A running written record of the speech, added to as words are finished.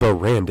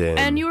Brandon.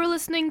 And you are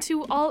listening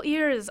to All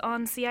Ears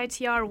on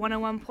CITR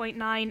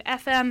 101.9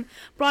 FM,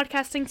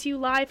 broadcasting to you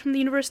live from the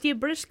University of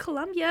British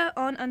Columbia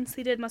on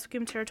unceded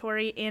Musqueam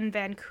territory in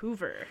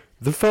Vancouver.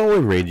 The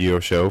following radio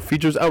show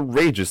features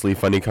outrageously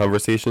funny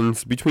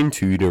conversations between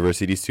two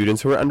university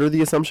students who are under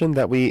the assumption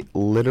that we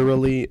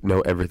literally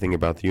know everything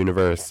about the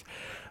universe.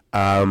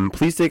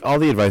 Please take all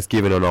the advice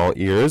given on All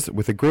Ears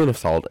with a grain of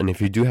salt, and if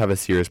you do have a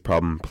serious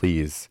problem,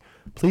 please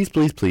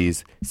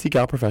seek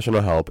out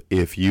professional help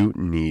if you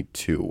need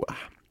to.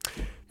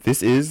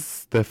 This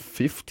is the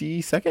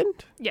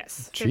 52nd?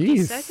 Yes,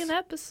 Jeez. 52nd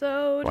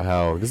episode.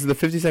 Wow, this is the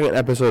 52nd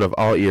episode of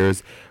All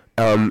Ears.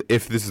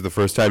 If this is the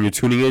first time you're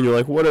tuning in, you're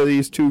like, what are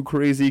these two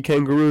crazy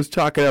kangaroos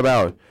talking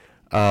about?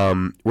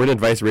 We're an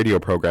advice radio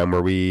program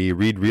where we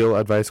read real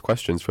advice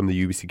questions from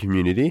the UBC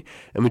community,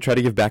 and we try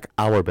to give back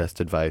our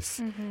best advice.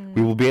 Mm-hmm.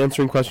 We will be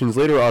answering questions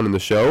later on in the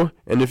show,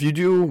 and if you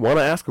do want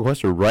to ask a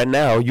question right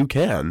now, you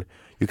can.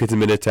 You can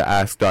submit it to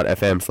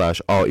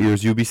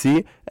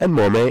ask.fm/allearsubc, and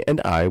Mormei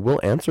and I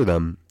will answer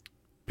them.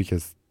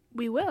 Because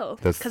we will,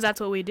 because that's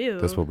what we do.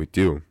 That's what we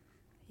do.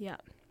 Yeah.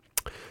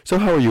 So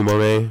how are you,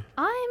 Mormei?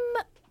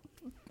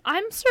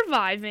 I'm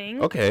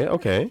surviving.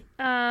 Okay.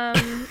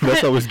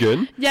 That's always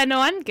good. Yeah, no,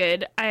 I'm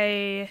good.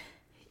 I'm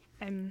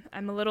a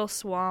little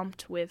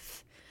swamped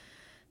with,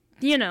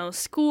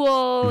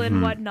 school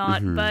and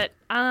whatnot, but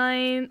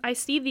I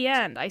see the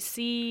end. You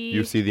see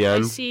the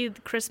end? I see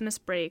the Christmas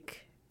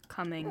break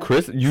coming.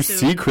 You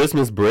see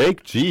Christmas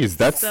break? Jeez,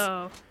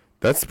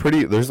 that's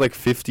pretty. There's like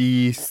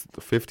 50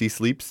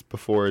 sleeps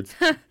before it's.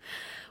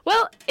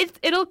 Well,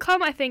 it'll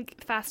come, I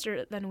think,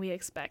 faster than we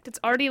expect. It's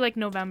already like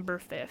November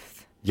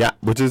 5th. Yeah,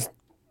 which is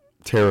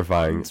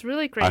terrifying. It's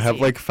really crazy. I have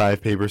like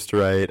 5 papers to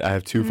write. I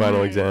have 2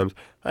 final exams.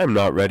 I'm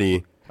not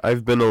ready.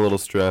 I've been a little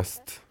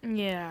stressed.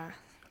 Yeah.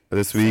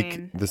 This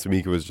week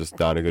was just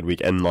not a good week,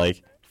 and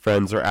like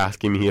friends are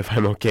asking me if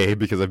I'm okay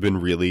because I've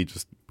been really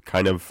just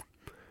kind of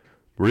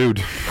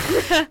rude.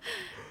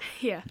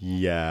 Yeah.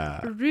 Yeah.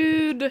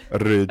 Rude.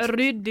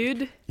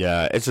 Dude.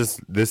 Yeah, it's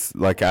just this,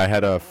 like, I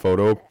had a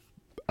photo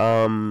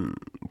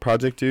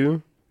project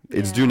due.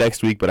 It's due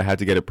next week, but I had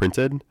to get it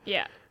printed.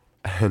 Yeah.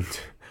 And,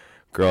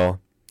 girl,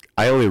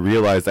 I only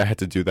realized I had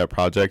to do that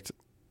project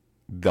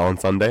on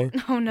Sunday.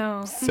 Oh,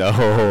 no.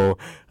 So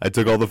I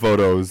took all the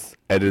photos,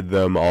 edited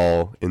them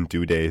all in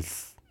 2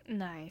 days.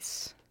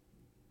 Nice.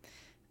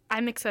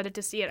 I'm excited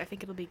to see it. I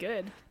think it'll be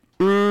good.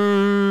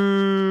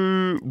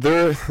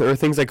 There are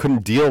things I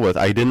couldn't deal with.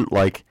 I didn't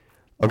like...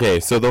 Okay,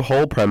 so the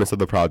whole premise of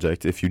the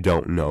project, if you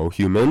don't know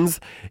humans,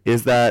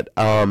 is that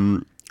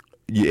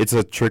it's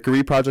a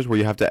trickery project where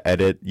you have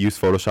to use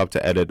Photoshop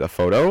to edit a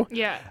photo.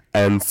 Yeah.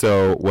 And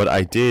so what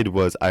I did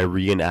was I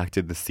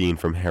reenacted the scene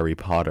from Harry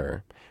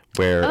Potter,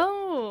 where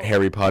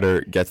Harry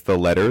Potter gets the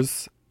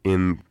letters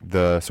in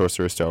the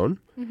Sorcerer's Stone.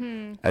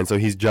 Mm-hmm. And so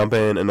he's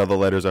jumping and all the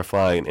letters are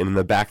flying. And in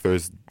the back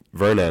there's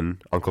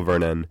Vernon, Uncle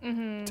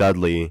Vernon,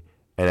 Dudley,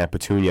 and Aunt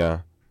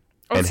Petunia,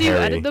 and so Harry.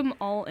 You added them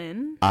all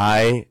in?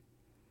 I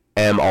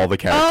am all the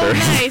characters.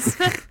 Oh, nice.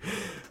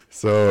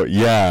 So,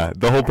 yeah,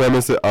 the whole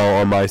premise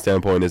on my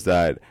standpoint is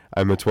that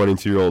I'm a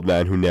 22-year-old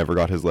man who never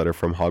got his letter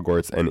from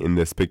Hogwarts, and in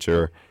this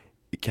picture,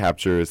 it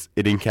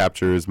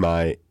encaptures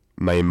my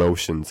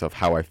emotions of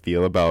how I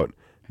feel about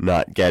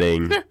not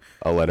getting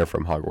a letter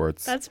from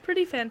Hogwarts. That's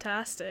pretty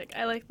fantastic.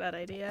 I like that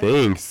idea.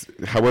 Thanks.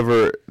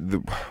 However,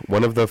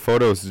 one of the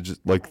photos, just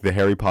like the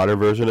Harry Potter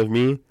version of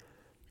me,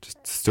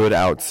 just stood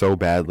out so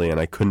badly, and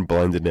I couldn't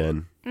blend it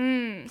in.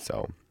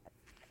 So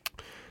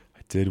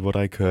I did what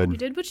I could. You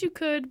did what you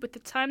could with the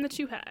time that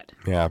you had.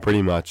 Yeah,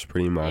 pretty much.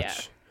 Yeah.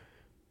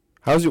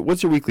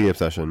 What's your weekly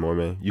obsession,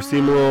 Mormei? You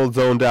seem a little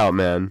zoned out,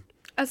 man.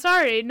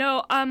 Sorry,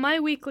 no. My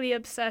weekly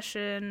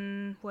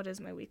obsession. What is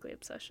my weekly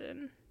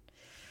obsession?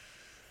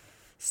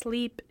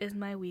 Sleep is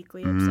my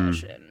weekly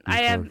obsession. Okay.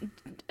 I am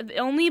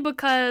only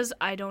because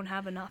I don't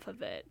have enough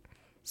of it,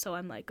 so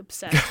I'm like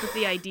obsessed with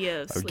the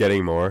idea of sleep.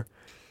 Getting more.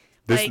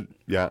 I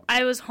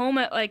was home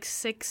at like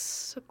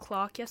 6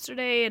 o'clock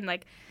yesterday, and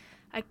like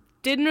I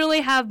didn't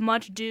really have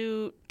much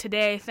due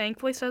today,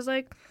 thankfully. So I was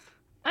like,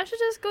 I should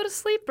just go to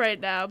sleep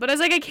right now. But I was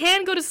like, I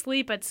can go to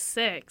sleep at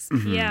 6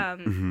 p.m.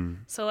 Mm-hmm.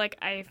 So like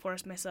I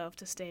forced myself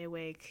to stay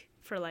awake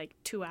for like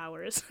 2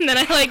 hours, and then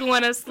I like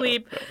want to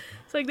sleep.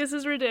 It's like, this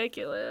is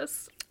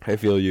ridiculous. I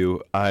feel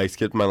you. I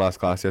skipped my last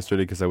class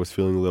yesterday because I was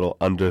feeling a little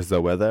under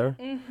the weather,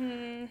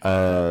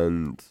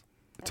 and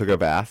took a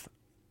bath.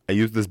 I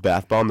used this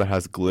bath bomb that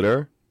has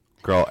glitter.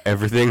 Girl,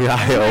 everything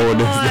I own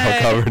is now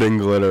covered in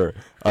glitter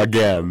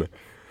again.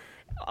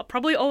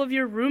 Probably all of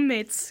your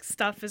roommates'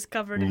 stuff is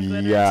covered in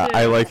glitter. Yeah, too.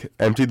 I like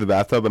emptied the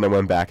bathtub and I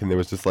went back and there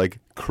was just like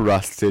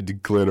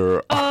crusted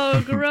glitter.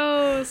 Oh,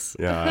 gross.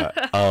 Yeah.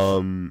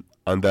 And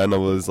then I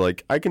was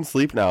like, I can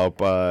sleep now,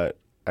 but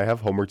I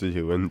have homework to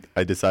do, and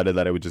I decided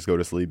that I would just go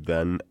to sleep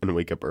then and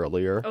wake up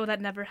earlier. Oh,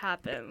 that never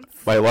happens.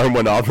 My alarm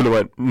went off and I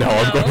went, no.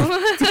 I'm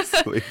going to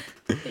sleep.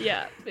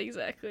 Yeah,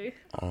 exactly.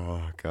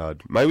 Oh,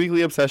 God. My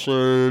weekly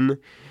obsession,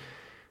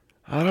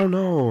 I don't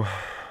know.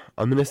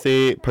 I'm going to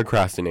say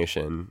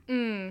procrastination.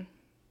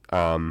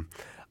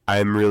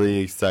 I'm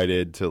really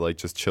excited to like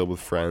just chill with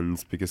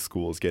friends because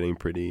school is getting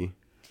pretty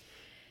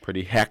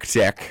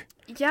hectic.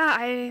 Yeah,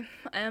 I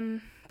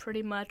am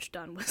pretty much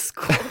done with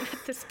school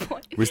at this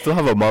point. We still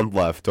have a month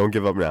left. Don't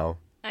give up now.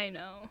 I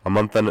know. A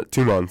month and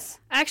 2 months.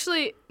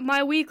 Actually,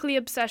 my weekly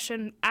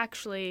obsession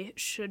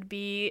should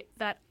be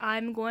that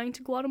I'm going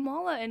to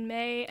Guatemala in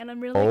May, and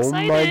I'm really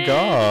excited. Oh my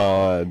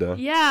God.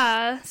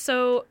 Yeah,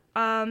 so...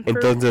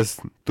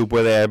 Entonces, ¿tú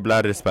puedes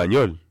hablar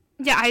español?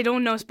 Yeah, I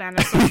don't know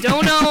Spanish, so I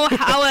don't know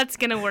how that's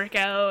going to work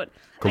out.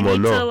 I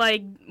need to,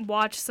 like,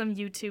 watch some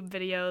YouTube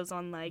videos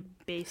on, like,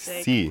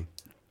 basic... Sí.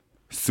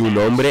 Su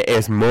nombre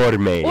es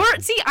mormei. Or,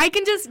 see, I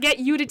can just get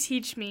you to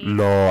teach me.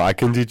 No, I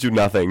can teach you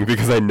nothing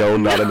because I know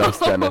not enough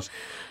Spanish.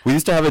 We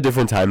used to have a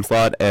different time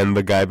slot, and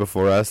the guy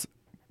before us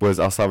was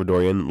El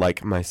Salvadorian,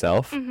 like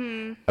myself.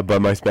 Mm-hmm.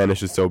 But my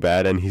Spanish is so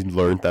bad, and he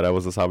learned that I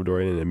was a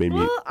Salvadorian, and it made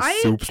me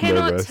super nervous. I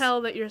cannot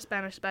tell that your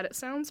Spanish is bad. It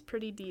sounds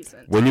pretty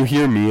decent. When you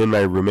hear me and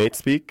my roommate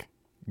speak,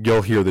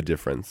 you'll hear the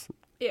difference.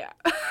 Yeah.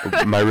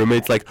 My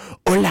roommate's like,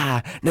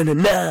 hola, na na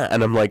na,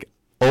 and I'm like,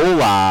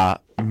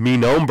 hola, mi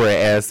nombre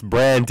es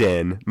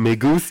Brandon, me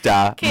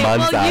gusta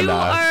manzana. Well, you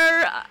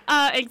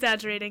are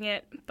exaggerating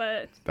it,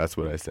 but... That's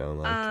what I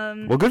sound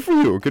like. Well, good for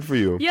you, good for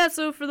you. Yeah,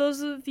 so for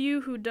those of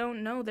you who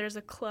don't know, there's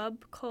a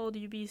club called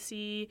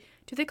UBC.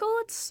 Do they call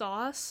it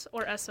SOS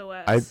or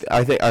SOS?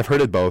 I think I've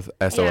heard it both,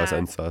 SOS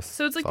and SOS.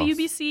 So it's like the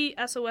UBC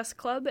SOS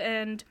club,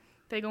 and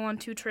they go on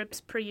 2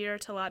 trips per year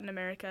to Latin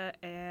America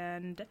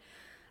and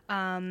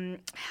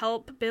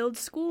help build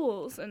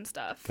schools and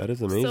stuff. That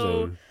is amazing.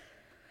 So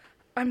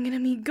I'm going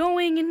to be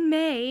going in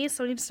May,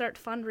 so I need to start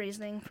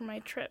fundraising for my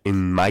trip.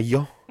 In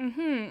mayo?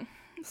 Mm-hmm.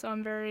 So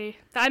I'm very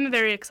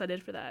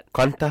excited for that.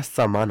 ¿Cuántas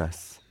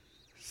semanas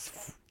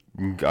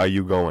are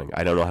you going?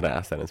 I don't know how to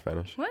ask that in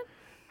Spanish. What?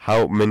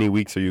 How many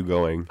weeks are you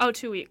going? Oh,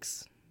 2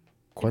 weeks.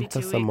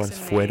 ¿Cuántas semanas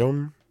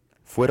fueron?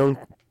 ¿Fueron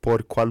por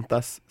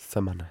cuántas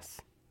semanas?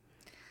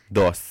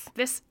 2.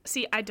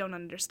 See, I don't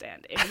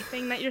understand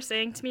anything that you're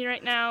saying to me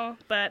right now,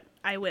 but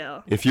I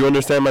will. If you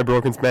understand my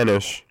broken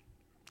Spanish,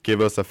 give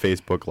us a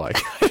Facebook like.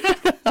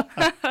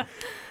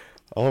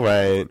 All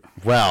right.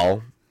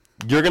 Well,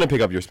 you're going to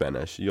pick up your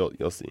Spanish.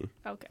 You'll see.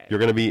 Okay. You're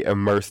going to be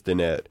immersed in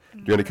it.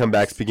 You're going to come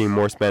back speaking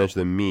more Spanish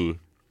than me.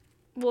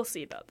 We'll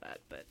see about that,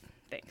 but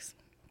thanks.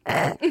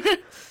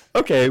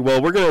 Okay,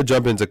 well, we're going to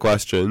jump into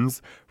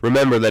questions.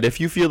 Remember that if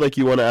you feel like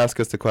you want to ask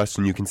us a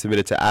question, you can submit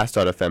it to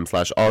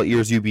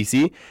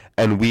ask.fm/allearsubc,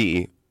 and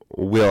we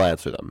will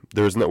answer them.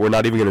 We're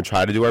not even going to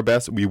try to do our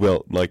best. We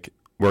will,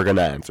 we're going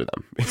to answer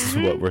them, is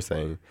what we're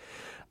saying.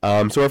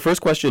 So our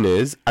first question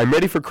is, I'm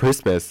ready for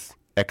Christmas, !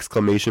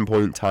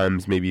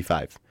 Times maybe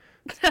 5.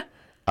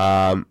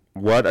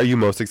 What are you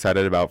most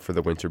excited about for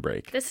the winter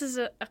break? This is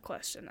a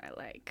question I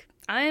like.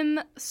 I'm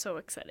so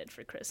excited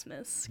for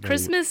Christmas.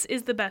 Christmas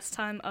is the best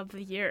time of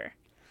the year.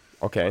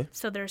 Okay.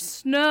 So there's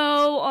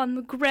snow on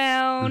the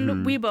ground.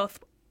 Mm-hmm. We both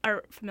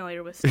are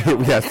familiar with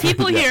snow. Yes.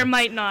 People here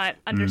might not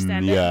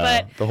understand it,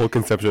 but the whole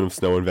conception of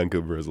snow in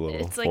Vancouver is a little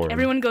it's like foreign.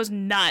 Everyone goes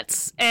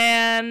nuts,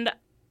 and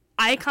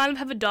I kind of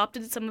have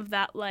adopted some of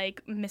that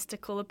like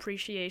mystical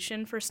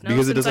appreciation for snow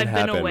because since I've been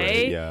happen,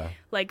 away, right? Yeah.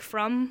 Like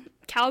from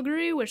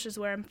Calgary, which is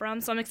where I'm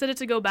from. So I'm excited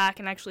to go back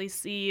and actually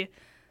see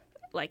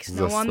like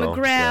snow on the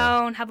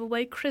ground, have a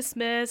white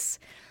Christmas,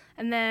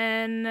 and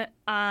then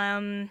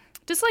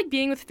just like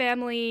being with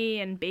family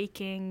and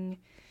baking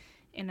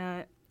in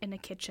a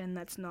kitchen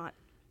that's not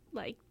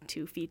like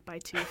 2 feet by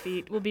 2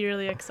 feet will be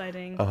really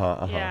exciting.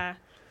 Yeah.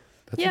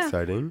 That's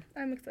exciting.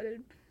 I'm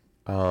excited.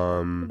 What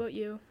about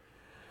you?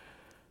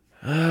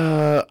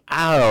 I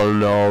don't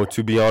know,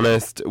 to be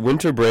honest.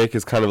 Winter break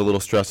is kind of a little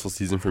stressful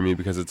season for me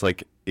because it's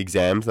like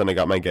exams, and I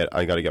got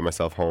to get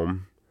myself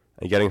home.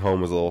 And getting home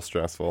was a little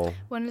stressful.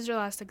 When is your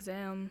last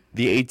exam?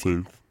 The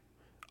 18th.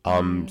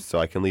 So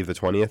I can leave the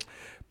 20th.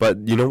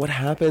 But you know what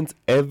happens?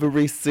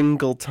 Every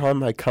single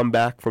time I come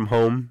back from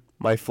home,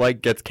 my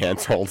flight gets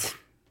canceled.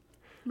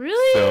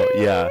 Really? So,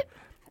 yeah.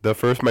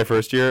 My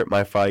first year,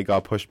 my flight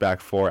got pushed back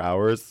 4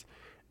 hours.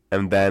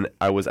 And then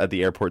I was at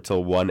the airport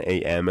till 1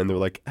 a.m. and they were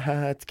like,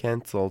 it's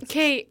canceled.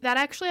 Okay, that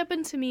actually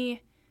happened to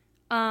me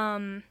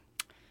when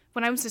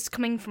I was just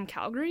coming from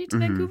Calgary to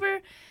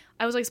Vancouver.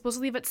 I was like supposed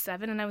to leave at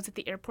 7 and I was at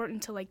the airport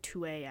until like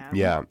 2 a.m.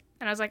 Yeah.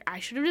 And I was like, I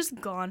should have just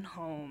gone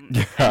home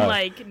and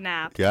like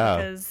napped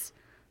because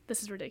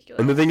this is ridiculous.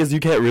 And the thing is, you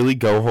can't really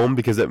go home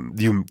because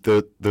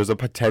there's a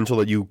potential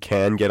that you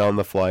can get on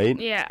the flight.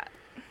 Yeah.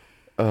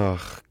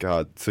 Oh,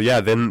 God. So, yeah,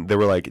 then they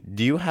were like,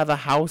 do you have a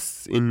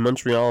house in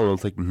Montreal? And I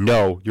was like,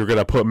 no, you're going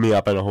to put me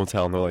up in a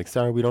hotel. And they're like,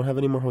 sorry, we don't have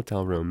any more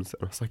hotel rooms.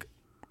 And I was like,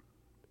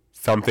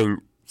 something.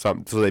 So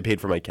they paid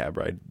for my cab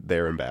ride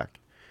there and back.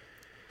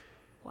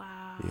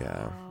 Wow.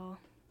 Yeah.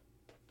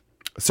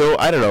 So,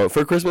 I don't know.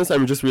 For Christmas,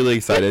 I'm just really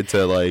excited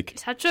to, like...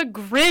 Such a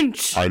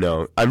Grinch. I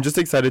know. I'm just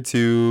excited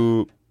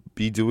to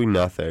be doing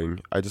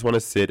nothing. I just want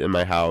to sit in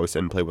my house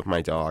and play with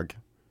my dog.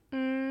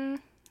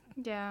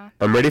 Yeah.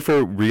 I'm ready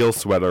for real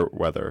sweater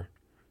weather.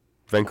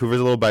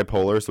 Vancouver's a little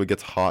bipolar, so it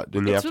gets hot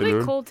in the afternoon. It's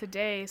really cold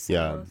today,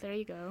 so there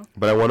you go.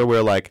 But I want to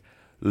wear, like,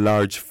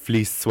 large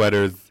fleece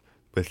sweaters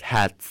with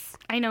hats.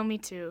 I know, me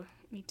too.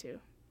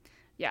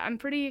 Yeah, I'm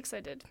pretty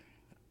excited.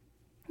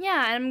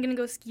 Yeah, I'm going to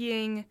go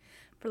skiing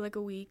for like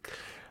a week.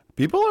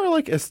 People are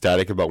like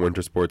ecstatic about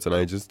winter sports, and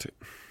I just...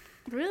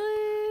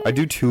 Really? I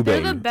do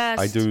tubing. They're the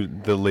best. I do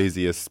the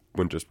laziest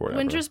winter sport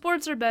Winter ever.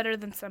 sports are better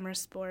than summer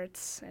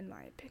sports, in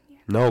my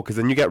opinion. No, because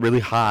then you get really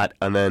hot,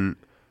 and then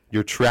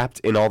you're trapped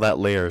in all that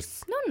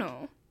layers.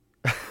 No.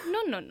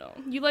 No.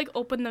 You like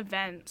open the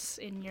vents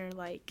in your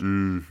like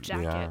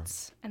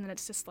jackets, and then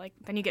it's just like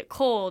then you get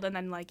cold, and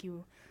then like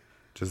you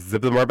just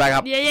zip them right back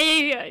up.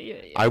 Yeah.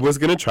 I was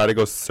gonna try to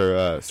go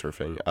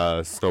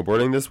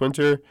snowboarding this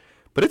winter,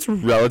 but it's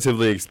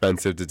relatively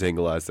expensive to take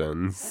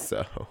lessons,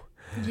 so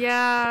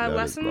yeah, that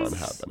lessons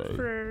is not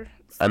happening.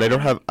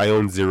 And I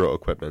own zero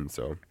equipment,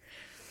 so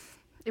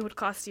it would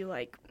cost you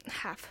like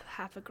half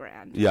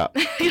 $1,000. Yeah,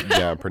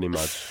 pretty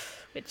much.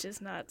 Which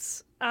is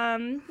nuts.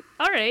 All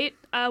right.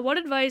 What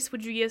advice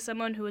would you give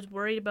someone who is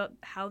worried about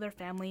how their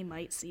family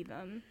might see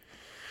them?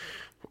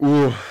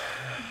 Ooh,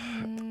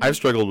 I've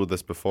struggled with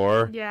this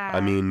before. Yeah. I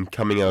mean,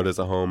 coming out as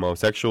a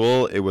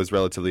homosexual, it was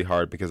relatively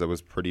hard because I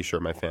was pretty sure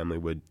my family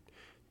would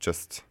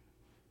just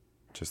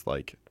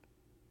like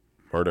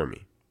murder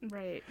me.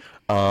 Right.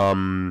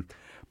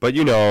 But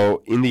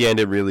in the end,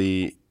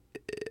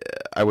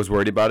 I was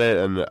worried about it,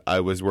 and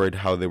I was worried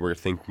how they were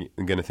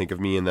going to think of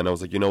me, and then I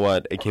was like, you know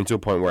what? It came to a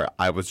point where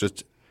I was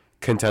just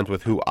content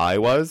with who I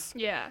was.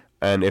 Yeah.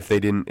 And if they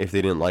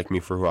didn't like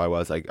me for who I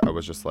was, I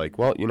was just like,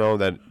 well,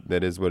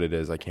 that is what it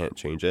is. I can't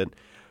change it.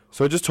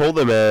 So I just told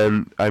them,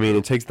 and I mean,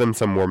 it takes them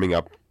some warming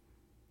up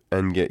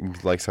and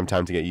get like some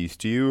time to get used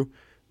to you,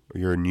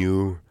 your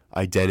new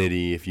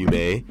identity, if you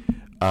may.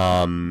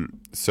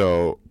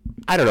 So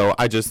I don't know.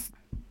 I just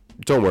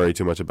don't worry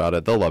too much about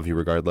it. They'll love you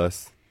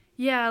regardless.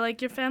 Yeah,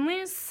 like your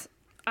family's,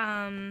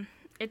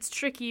 it's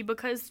tricky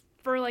because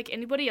for like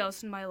anybody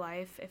else in my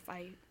life, if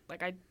I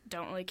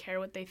don't really care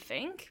what they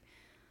think,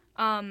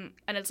 and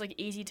it's like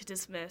easy to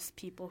dismiss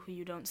people who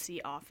you don't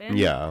see often.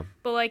 Yeah.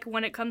 But like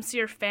when it comes to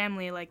your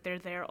family, like they're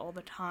there all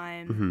the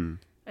time, Mm-hmm.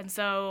 and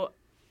so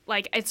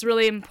like it's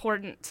really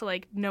important to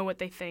like know what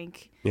they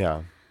think.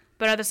 Yeah.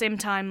 But at the same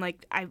time,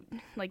 like I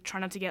like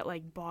try not to get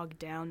like bogged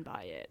down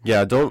by it.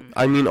 Yeah.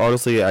 I mean,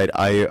 honestly,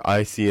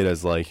 I see it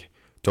as like,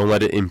 don't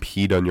let it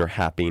impede on your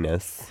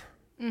happiness.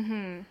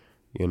 Mm-hmm.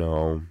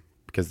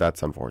 Because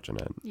that's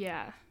unfortunate.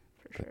 Yeah,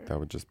 for sure. That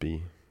would just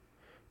be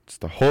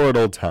a horrid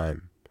old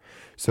time.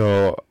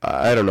 So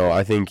I don't know.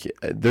 I think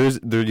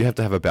you have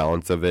to have a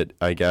balance of it,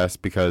 I guess,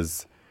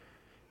 because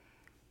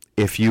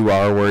if you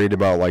are worried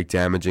about like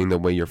damaging the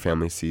way your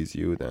family sees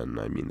you, then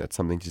I mean that's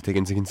something to take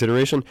into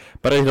consideration.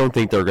 But I don't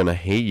think they're gonna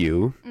hate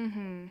you.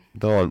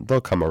 Mm-hmm.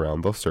 They'll come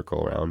around. They'll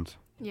circle around.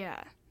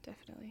 Yeah,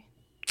 definitely.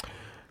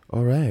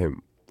 All right.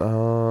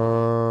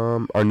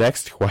 Our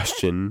next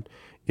question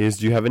is,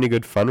 do you have any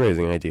good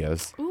fundraising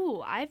ideas?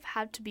 Ooh, I've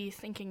had to be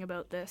thinking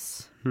about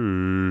this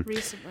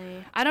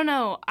recently. I don't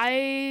know.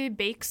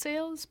 Bake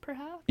sales,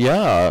 perhaps?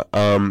 Yeah.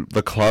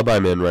 The club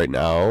I'm in right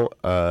now,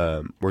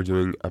 we're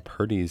doing a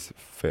Purdy's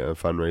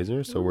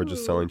fundraiser, so we're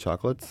just selling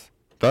chocolates.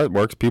 That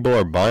works. People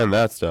are buying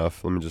that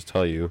stuff, let me just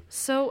tell you.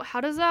 So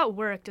how does that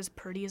work? Does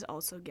Purdy's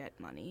also get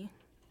money?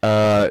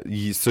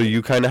 So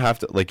you kind of have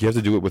to, you have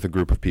to do it with a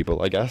group of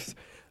people, I guess.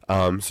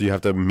 So you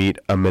have to meet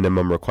a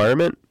minimum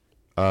requirement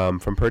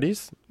from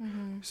Purdy's.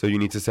 Mm-hmm. So you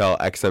need to sell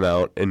X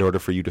amount in order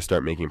for you to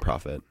start making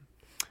profit.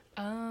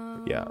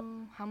 Oh. Yeah.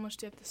 How much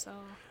do you have to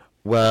sell?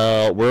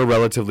 Well, we're a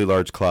relatively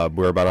large club.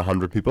 We're about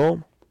 100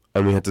 people,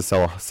 and we have to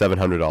sell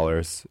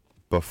 $700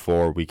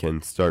 before we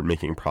can start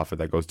making profit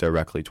that goes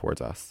directly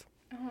towards us.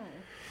 Oh.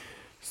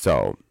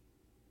 So.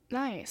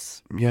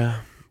 Nice.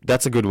 Yeah,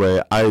 that's a good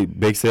way.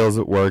 Bake sales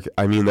at work.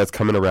 I mean, that's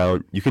coming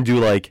around. You can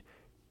do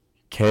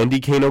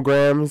candy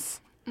canograms.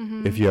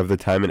 Mm-hmm. If you have the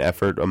time and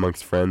effort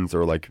amongst friends,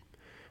 or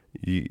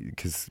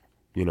because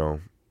the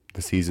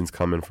season's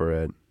coming for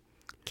it.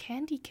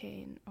 Candy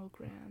cane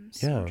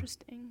ograms. Yeah.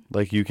 Interesting.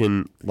 You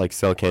can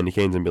sell candy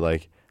canes and be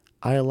like,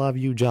 I love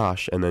you,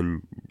 Josh, and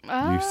then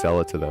you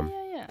sell it to them.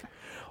 Yeah.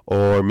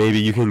 Or maybe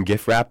you can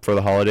gift wrap for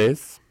the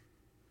holidays.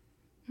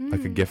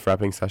 Like a gift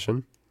wrapping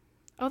session.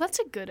 Oh, that's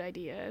a good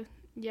idea.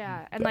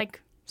 Yeah. And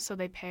so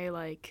they pay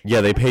Yeah,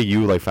 they pay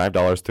you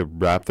 $5 to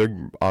wrap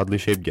their oddly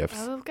shaped gifts.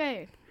 Oh,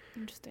 okay.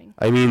 Interesting.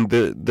 I mean,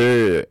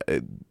 they're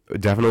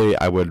definitely,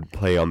 I would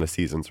play on the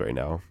seasons right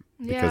now.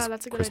 Yeah,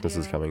 that's a good Christmas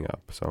idea. is coming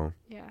up, so.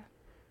 Yeah.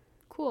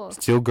 Cool.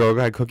 Steal Girl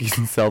Guide cookies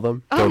and sell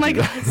them? Oh my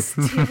god,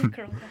 steal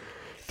Girl Guide.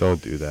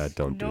 Don't do that.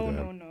 Don't do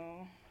that.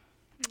 No.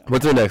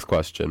 What's our next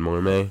question,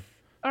 Mormei?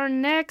 Our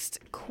next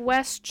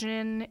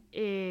question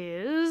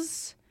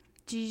is,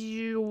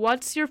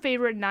 what's your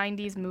favorite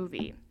 90s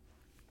movie?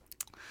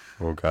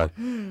 Oh god.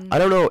 I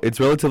don't know. It's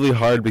relatively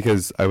hard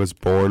because I was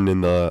born in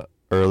the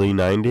early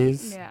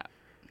 90s. Yeah.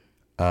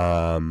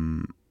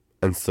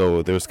 And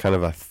so there's kind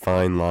of a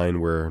fine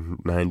line where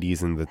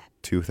 90s and the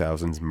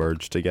 2000s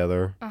merge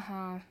together.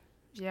 Uh-huh.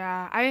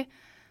 Yeah. I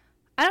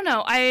don't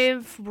know.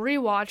 I've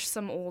rewatched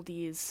some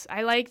oldies.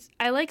 I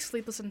like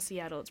Sleepless in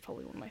Seattle. It's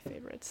probably one of my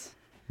favorites.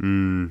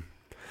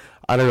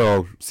 I don't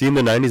know. See, in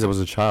the 90s, I was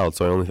a child,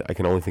 so I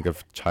can only think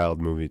of child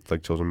movies,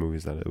 like children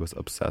movies that I was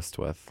obsessed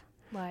with.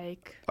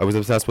 Like? I was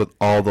obsessed with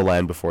all the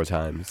Land Before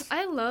Times.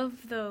 I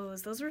love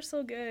those. Those were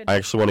so good. I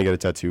actually want to get a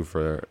tattoo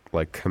for,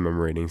 like,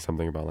 commemorating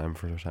something about Land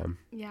Before Time.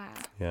 Yeah.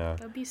 Yeah.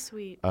 That'd be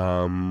sweet.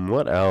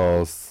 What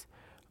else?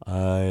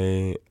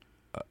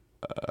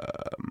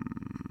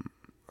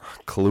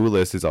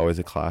 Clueless is always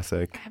a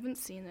classic. I haven't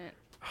seen it.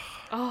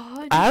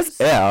 Oh, As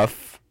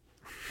if.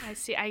 I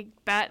see. I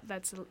bet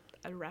that's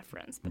a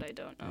reference, but I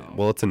don't know.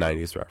 Well, it's a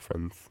 90s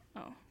reference.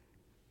 Oh.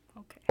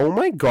 Okay. Oh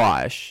my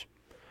gosh.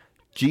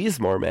 Jeez,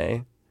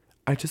 mormei.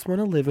 I just want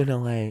to live in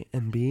LA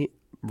and be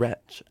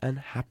rich and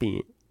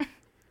happy. Oh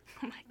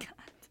my god.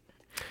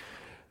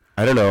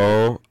 I don't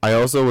know. I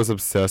also was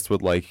obsessed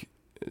with, like,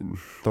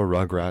 the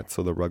Rugrats.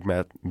 So the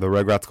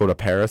Rugrats Go to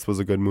Paris was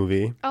a good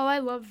movie. Oh, I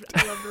love the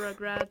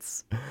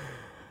Rugrats.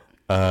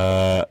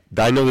 I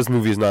know this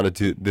movie is not not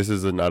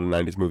a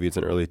 90s movie. It's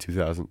an early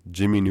 2000s.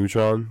 Jimmy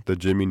Neutron, the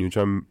Jimmy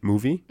Neutron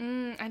movie.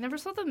 I never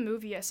saw the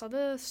movie. I saw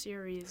the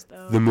series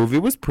though. The movie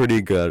was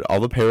pretty good. All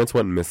the parents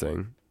went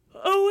missing.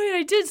 Oh wait,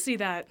 I did see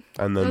that.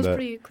 And then that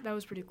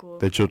was pretty cool.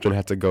 The children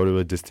had to go to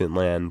a distant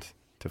land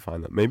to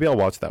find them. Maybe I'll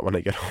watch that when I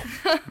get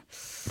home.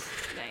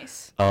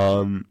 Nice.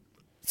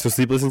 So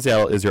Sleepless in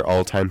Seattle is your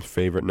all-time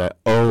favorite night.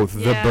 Oh,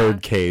 The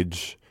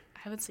Birdcage. I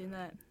haven't seen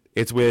that.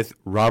 It's with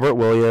Robert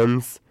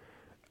Williams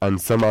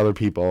and some other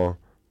people.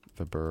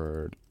 The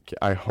Bird.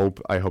 I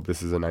hope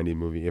this is a 90s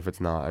movie. If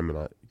it's not, I'm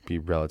gonna be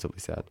relatively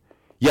sad.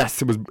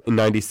 Yes, it was in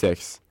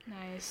 96.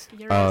 Nice.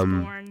 Year I was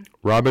born.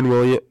 Robin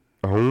Williams.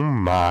 Oh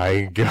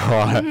my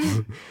god.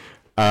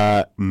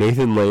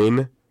 Nathan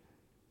Lane.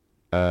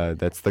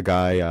 That's the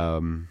guy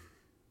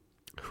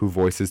who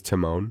voices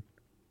Timon.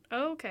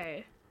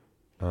 Okay.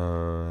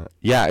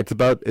 Yeah, it's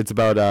about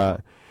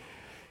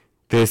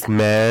this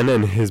man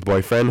and his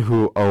boyfriend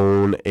who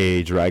own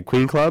a drag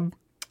queen club.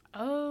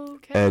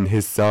 Okay. And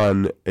his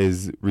son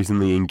is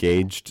recently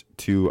engaged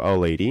to a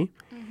lady.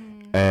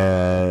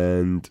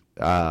 And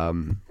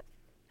the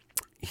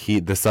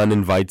son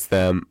invites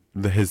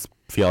his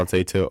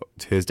fiance to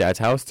his dad's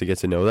house to get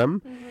to know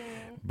them.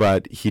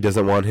 But he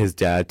doesn't want his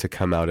dad to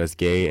come out as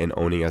gay and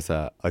owning as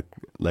a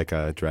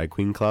drag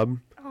queen club.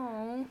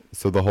 Oh.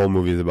 So the whole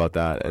movie is about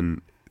that,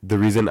 and the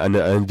reason, an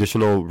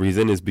additional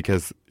reason, is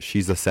because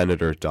she's a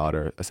senator's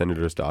daughter.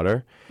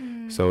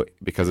 So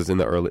because it's in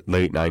the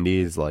late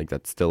 90s, like,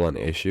 that's still an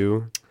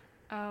issue.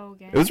 Oh,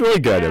 okay. It was really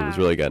good. Yeah. It was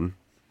really good.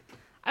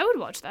 I would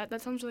watch that.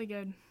 That sounds really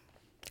good.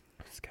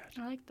 It's good.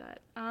 I like that.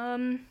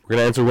 We're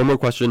gonna answer one more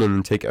question and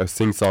then take a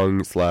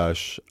sing-song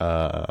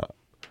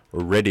 /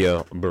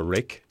 radio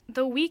break.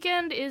 The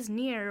weekend is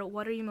near.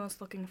 What are you most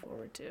looking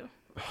forward to?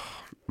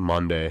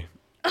 Monday.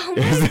 Oh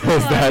my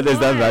God, is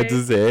that bad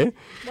to say?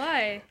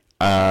 Why?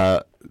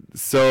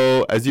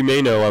 So as you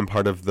may know, I'm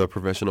part of the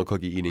Professional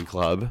Cookie Eating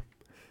Club.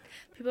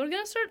 People are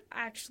gonna start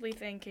actually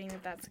thinking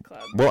that that's a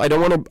club. Well, I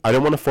don't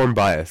want to form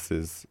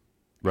biases,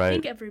 right? I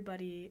think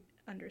everybody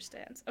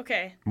understands.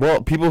 Okay.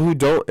 Well, people who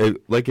don't,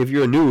 like, if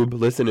you're a noob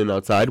listening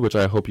outside, which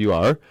I hope you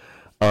are,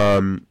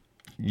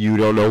 you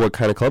don't know what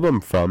kind of club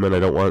I'm from, and I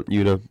don't want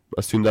you to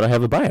assume that I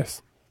have a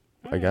bias,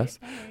 I guess.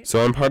 Right.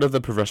 So I'm part of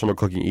the Professional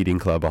Cooking Eating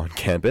Club on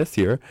campus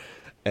here,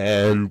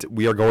 and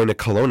we are going to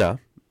Kelowna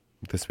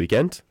this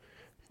weekend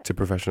to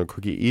Professional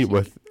Cookie Eat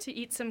to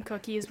eat some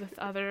cookies with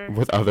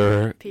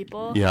other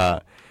people. Yeah,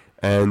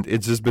 and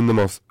it's just been the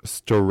most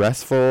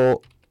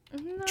stressful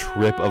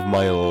trip of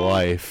my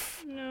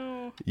life.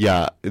 No.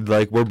 Yeah,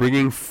 like, we're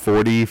bringing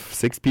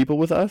 46 people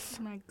with us.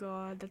 Oh my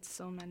God, that's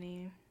so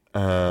many.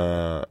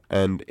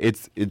 And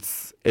it's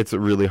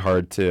really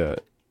hard to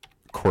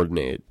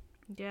coordinate.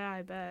 Yeah,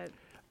 I bet.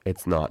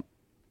 It's not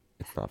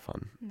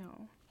fun.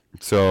 No.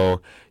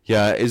 So,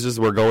 yeah, it's just,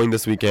 we're going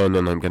this weekend,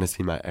 and I'm going to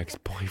see my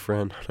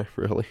ex-boyfriend. I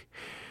really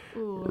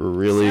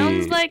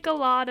sounds like a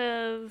lot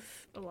of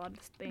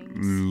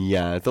things.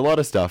 Yeah, it's a lot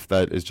of stuff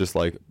that is just,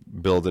 like,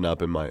 building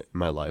up in my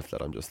life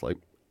that I'm just like,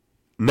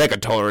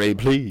 negatory,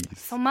 please.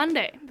 So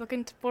Monday,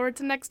 looking forward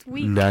to next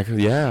week.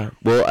 Yeah.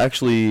 Well,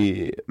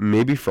 actually,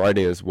 maybe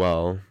Friday as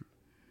well,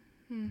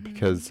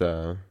 because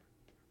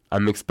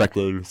I'm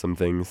expecting some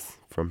things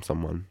from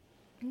someone.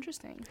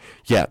 Interesting.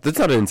 Yeah, that's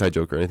not an inside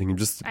joke or anything.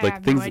 Just I like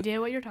have things. no idea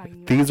what you're talking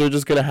about. Things are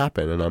just gonna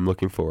happen, and I'm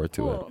looking forward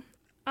to it.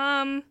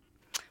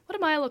 What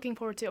am I looking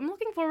forward to? I'm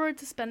looking forward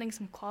to spending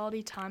some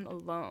quality time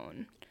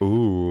alone.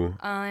 Ooh.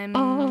 I'm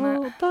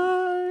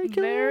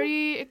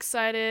very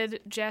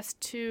excited just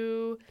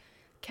to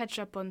catch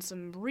up on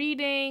some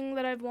reading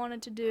that I've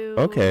wanted to do.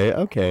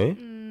 Okay.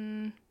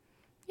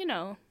 You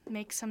know,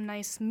 make some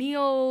nice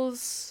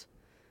meals,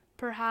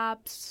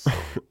 perhaps.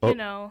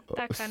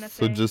 That kind of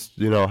thing. So just,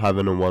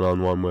 having a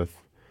one-on-one with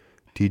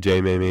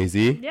TJ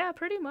May-Mazy? Yeah,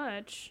 pretty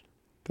much.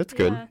 That's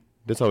good.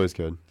 That's always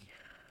good.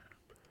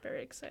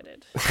 Very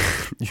excited.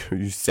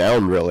 You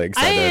sound really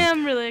excited. I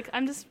am really.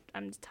 I'm just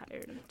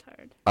tired. I'm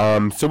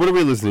tired. So what are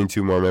we listening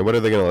to, Mormei? What are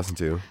they gonna listen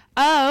to?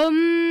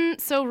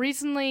 So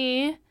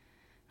recently,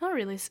 not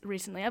really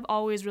recently. I've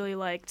always really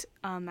liked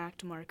Mac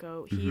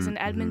DeMarco. He's an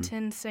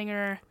Edmonton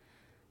singer,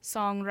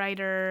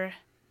 songwriter,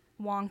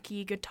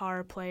 wonky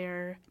guitar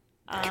player.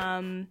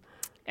 And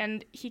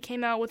he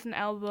came out with an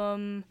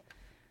album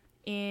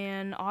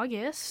in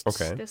August,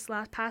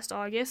 past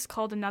August,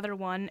 called Another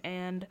One,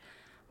 and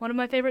one of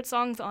my favorite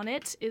songs on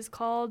it is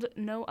called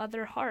No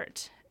Other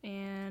Heart,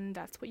 and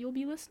that's what you'll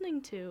be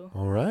listening to.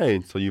 All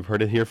right, so you've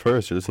heard it here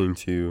first. You're listening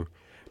to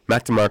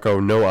Mac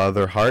DeMarco, No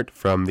Other Heart,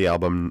 from the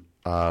album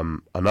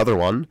Another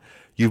One.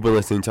 You've been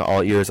listening to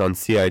All Ears on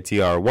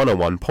CITR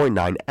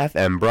 101.9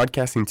 FM,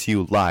 broadcasting to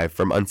you live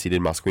from unceded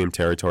Musqueam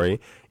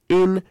territory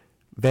in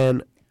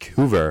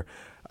Vancouver.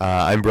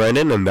 I'm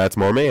Brandon, and that's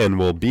Mormei, and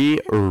we'll be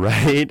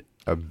right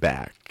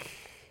back.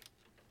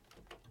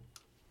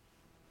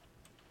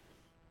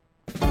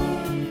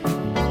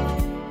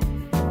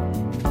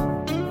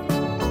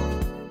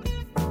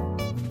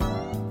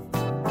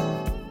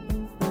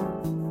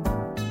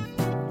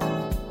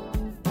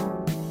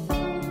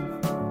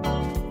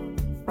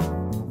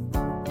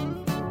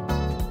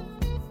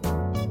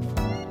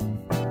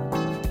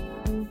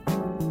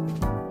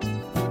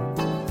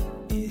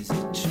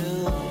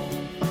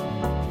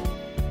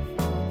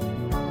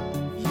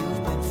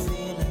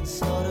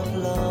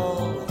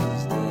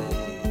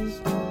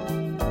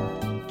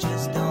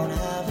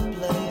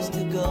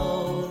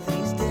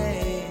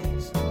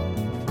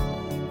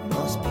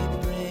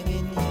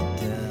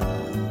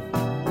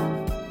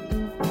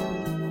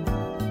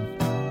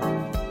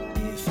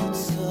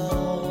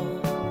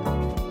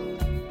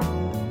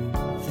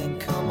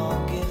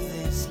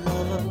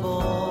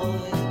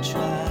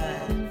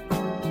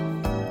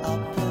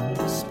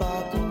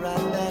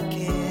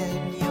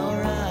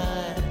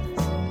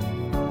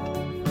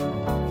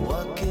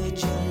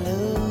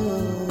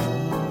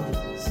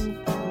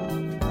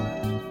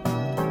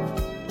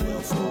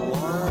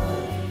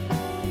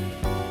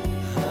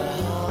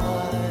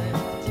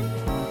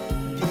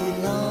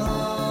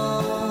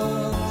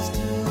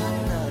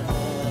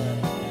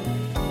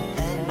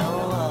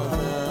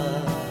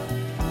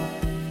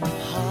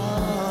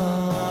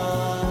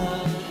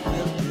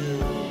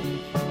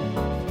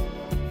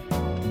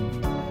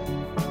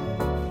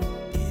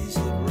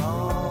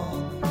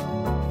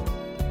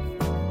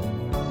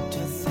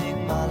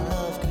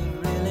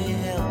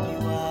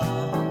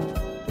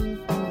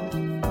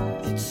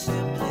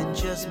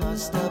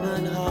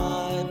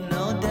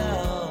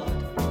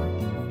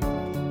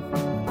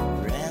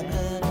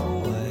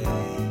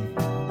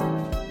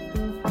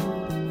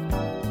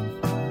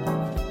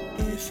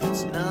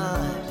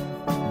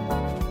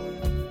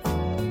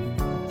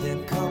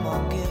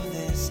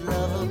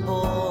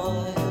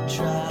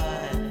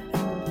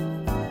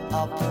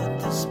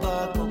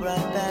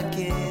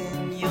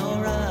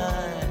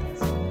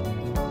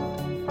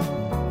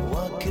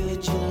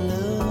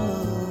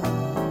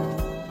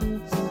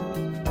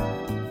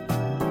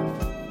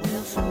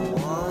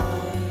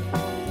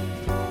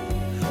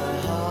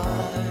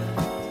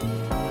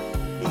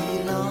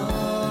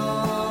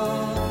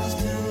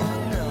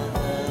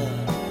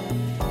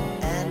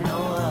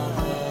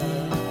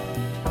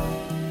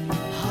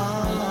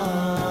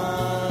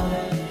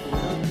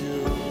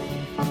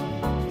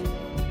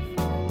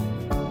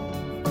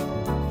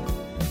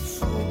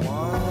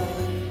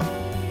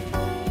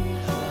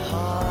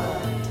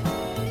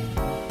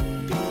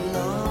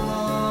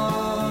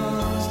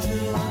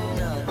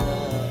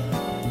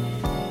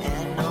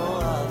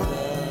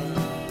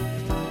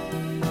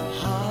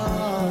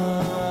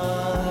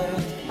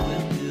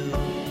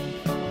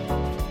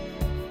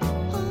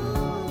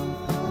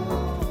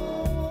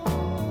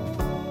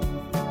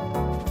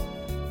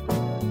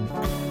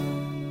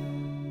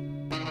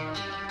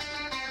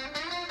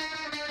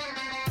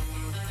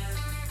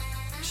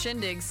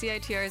 Shindig,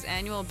 CITR's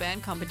annual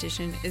band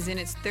competition, is in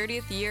its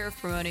 30th year of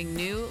promoting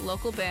new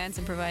local bands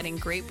and providing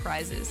great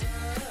prizes.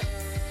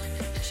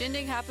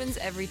 Shindig happens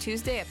every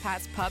Tuesday at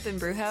Pat's Pub and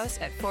Brewhouse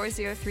at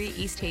 403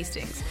 East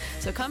Hastings.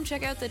 So come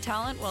check out the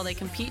talent while they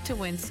compete to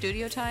win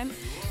studio time,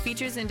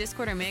 features in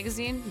Discorder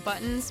magazine,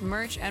 buttons,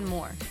 merch, and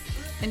more.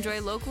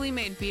 Enjoy locally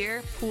made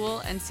beer, pool,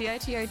 and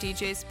CITR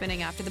DJs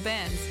spinning after the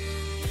bands.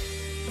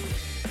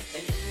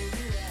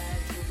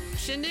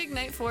 Shindig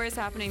Night 4 is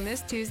happening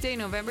this Tuesday,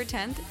 November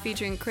 10th,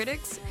 featuring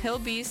Critics, Hill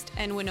Beast,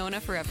 and Winona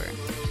Forever.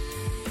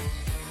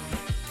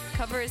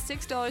 Cover is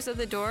 $6 at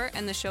the door,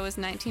 and the show is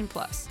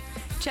 19+.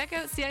 Check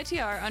out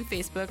CITR on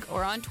Facebook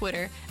or on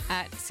Twitter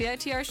at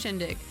CITR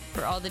Shindig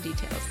for all the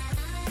details.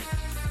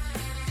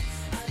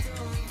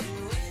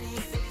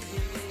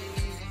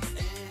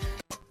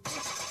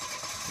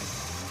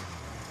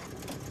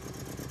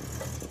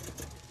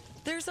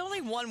 There's only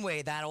one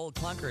way that old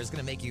clunker is going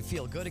to make you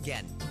feel good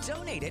again.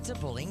 Donate it to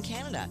Bullying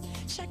Canada.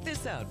 Check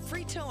this out.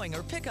 Free towing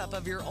or pickup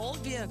of your old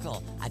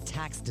vehicle, a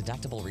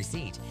tax-deductible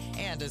receipt,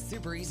 and a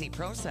super easy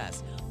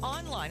process.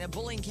 Online at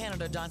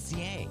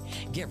bullyingcanada.ca.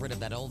 Get rid of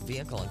that old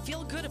vehicle and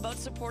feel good about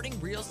supporting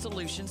real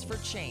solutions for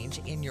change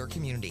in your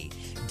community.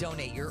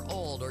 Donate your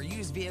old or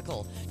used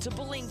vehicle to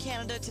Bullying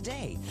Canada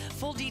today.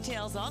 Full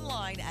details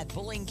online at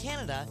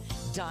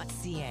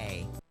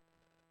bullyingcanada.ca.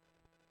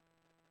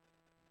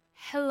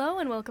 Hello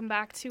and welcome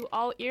back to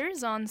All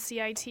Ears on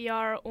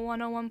CITR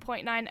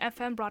 101.9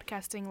 FM,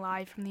 broadcasting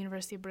live from the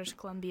University of British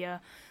Columbia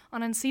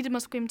on unceded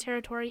Musqueam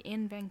territory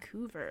in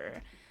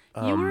Vancouver.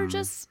 You were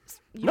just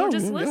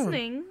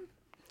listening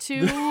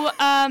to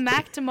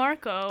Mac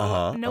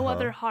DeMarco, No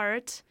Other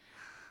Heart,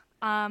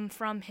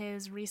 from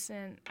his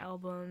recent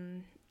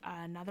album,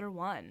 Another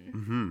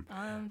One.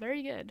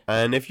 Very good.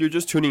 And if you're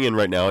just tuning in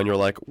right now and you're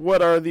like,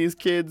 what are these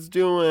kids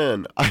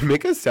doing? I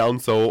make us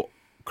sound so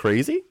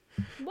crazy.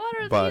 What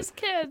are these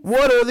kids?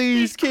 What are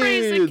these kids?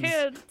 Crazy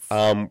kids.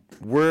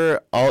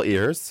 We're All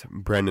Ears,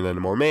 Brandon and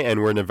Mormei, and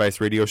we're an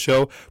advice radio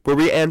show where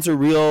we answer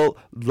real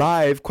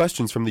live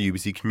questions from the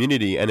UBC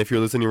community. And if you're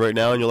listening right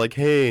now and you're like,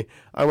 hey,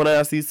 I want to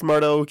ask these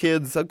smarto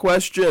kids a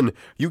question,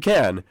 you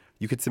can.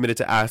 You could submit it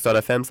to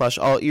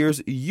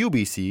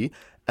ask.fm/allearsubc,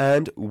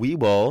 and we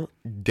will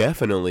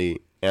definitely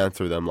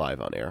answer them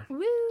live on air.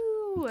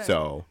 Woo!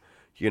 So,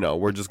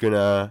 we're just going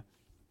to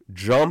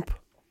jump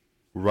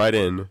right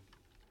in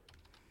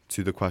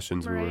to the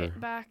questions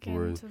back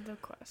into the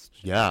questions.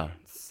 Yeah.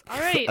 All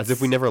right. As if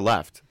we never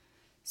left.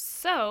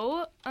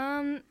 So,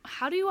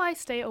 how do I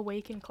stay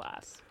awake in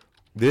class?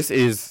 This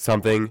is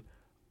something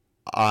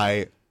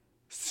I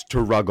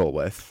struggle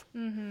with.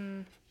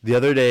 Mm-hmm. The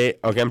other day,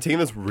 I'm taking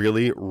this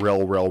really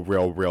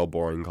real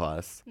boring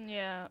class.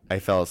 Yeah. I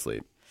fell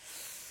asleep.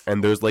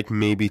 And there's like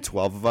maybe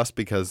 12 of us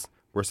because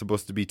we're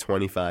supposed to be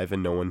 25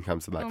 and no one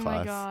comes to that class. Oh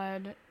my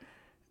God.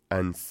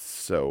 And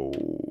so...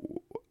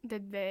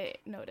 Did they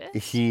notice?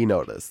 He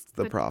noticed.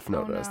 The prof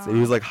noticed. No. And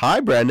he was like, hi,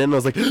 Brandon. And I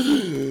was like...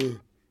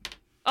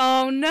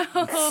 Oh, no.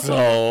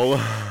 So...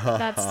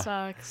 That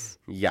sucks.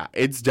 Yeah,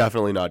 it's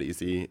definitely not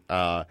easy.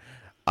 I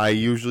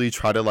usually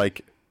try to,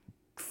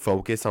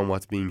 focus on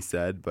what's being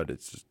said, but it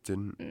just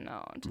didn't...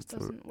 No, it just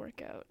doesn't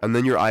work out. And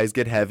then your eyes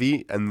get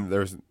heavy, and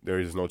there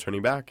is no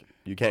turning back.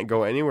 You can't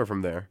go anywhere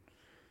from there.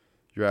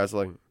 Your eyes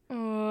are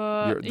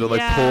they're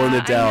pulling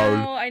it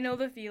down. I know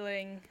the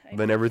feeling.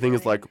 Then everything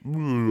is like... It's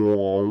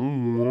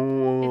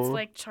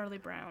like Charlie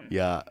Brown.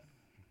 Yeah.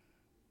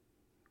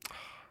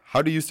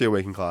 How do you stay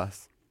awake in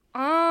class?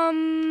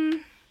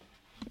 I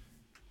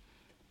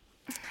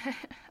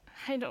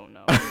don't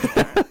know.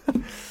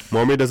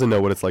 Mormei doesn't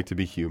know what it's like to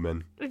be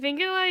human. I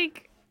think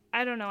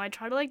I don't know. I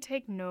try to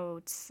take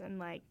notes and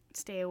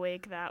stay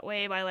awake that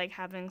way by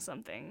having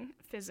something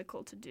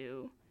physical to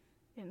do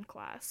in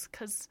class,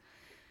 because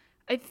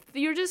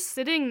you're just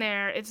sitting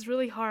there. It's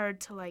really hard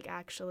to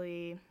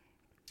actually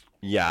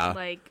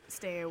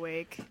stay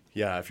awake.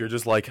 Yeah, if you're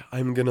just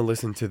I'm gonna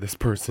listen to this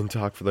person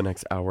talk for the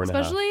next hour and a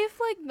half. Especially if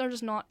they're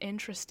just not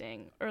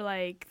interesting, or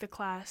the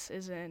class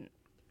isn't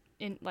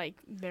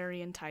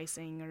very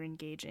enticing or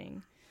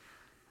engaging.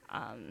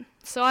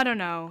 So I don't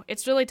know.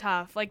 It's really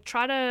tough.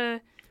 Try to,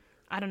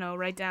 I don't know,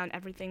 write down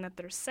everything that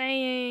they're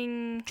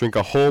saying. Drink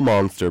a whole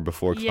Monster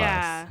before class.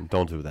 Yeah.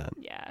 Don't do that.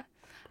 Yeah.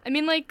 I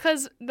mean,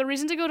 because the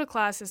reason to go to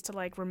class is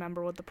to,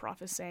 remember what the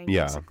prof is saying,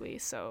 basically,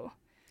 so.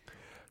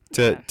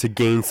 To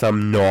gain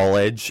some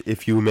knowledge,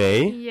 if you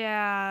may.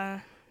 Yeah.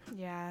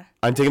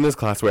 I'm taking this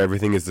class where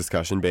everything is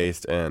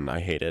discussion-based, and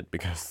I hate it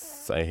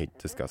because I hate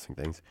discussing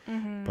things.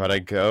 Mm-hmm. But I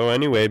go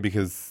anyway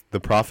because the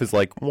prof is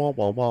like, wah,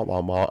 wah, wah,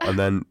 wah, wah, and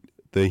then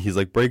he's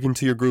like, break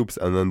into your groups,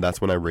 and then that's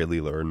when I really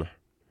learn.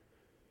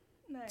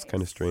 Nice. It's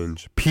kind of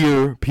strange.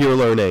 Peer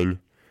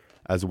learning,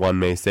 as one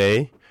may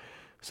say.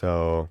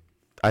 So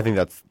I think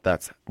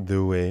that's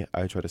the way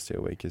I try to stay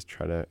awake, is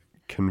try to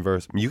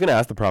converse. You can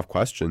ask the prof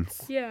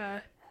questions.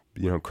 Yeah.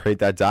 Create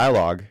that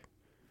dialogue.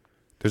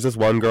 There's this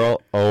one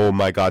girl, oh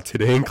my God,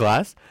 today in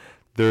class,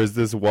 there's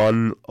this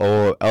one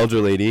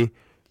elder lady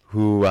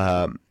who,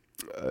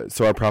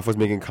 so our prof was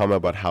making a comment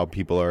about how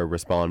people are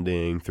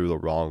responding through the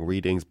wrong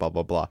readings, blah,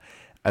 blah, blah.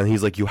 And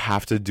he's like, you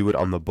have to do it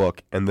on the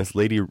book. And this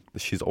lady,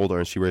 she's older,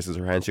 and she raises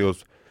her hand. She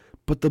goes,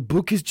 but the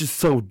book is just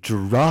so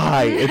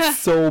dry. It's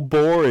so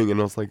boring.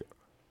 And I was like,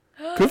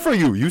 good for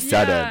you. You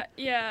said it.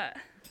 Yeah.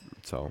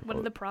 So what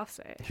did the prof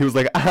say? He was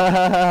like, ah, ha,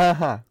 ha, ha,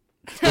 ha.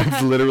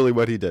 That's literally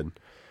what he did. And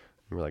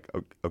we're like,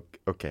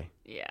 okay.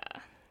 Yeah.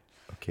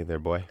 Okay there,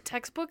 boy.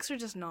 Textbooks are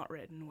just not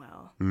written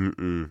well.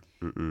 Mm-mm.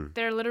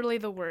 They're literally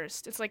the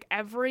worst. It's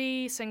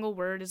every single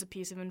word is a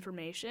piece of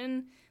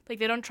information. They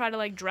don't try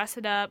to dress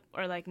it up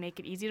or make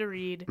it easy to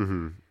read.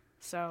 Mm-hmm.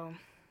 So,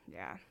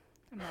 yeah,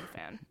 I'm not a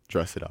fan.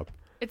 Dress it up.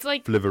 It's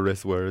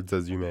flivorous words,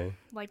 as you may.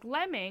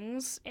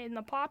 Lemmings in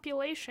the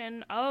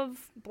population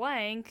of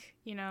blank,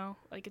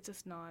 it's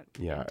just not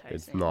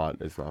enticing.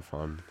 It's not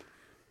fun.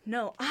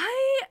 No,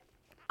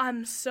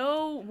 I'm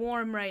so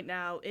warm right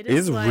now. It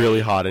is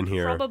really hot in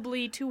here.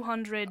 Probably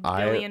 200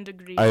 billion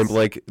degrees. I'm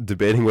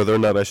debating whether or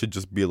not I should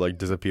just be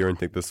disappear and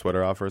take this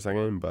sweater off for a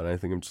second, but I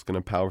think I'm just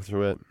gonna power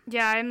through it.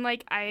 Yeah, I'm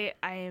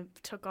I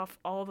took off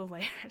all the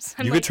layers.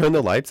 You could turn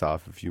the lights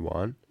off if you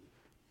want.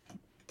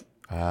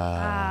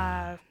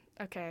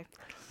 Okay.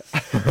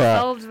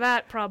 Solved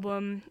that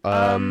problem.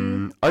 Our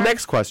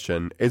next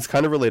question is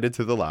kind of related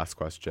to the last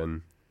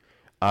question.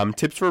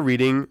 Tips for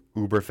reading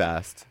uber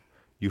fast.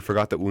 You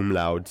forgot the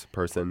umlaut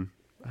person.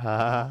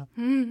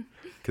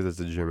 Because it's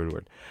a German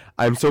word.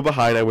 I'm so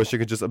behind, I wish I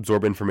could just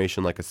absorb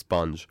information like a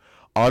sponge.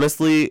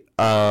 Honestly,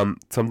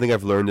 something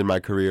I've learned in my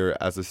career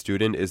as a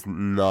student is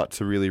not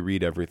to really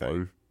read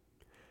everything.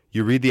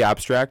 You read the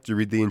abstract, you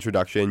read the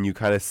introduction, you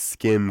kind of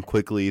skim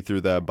quickly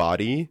through the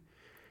body,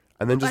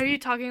 and then just... Are you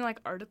talking like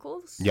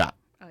articles? Yeah.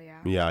 Oh,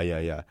 yeah.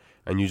 Yeah.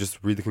 And you just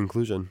read the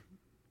conclusion.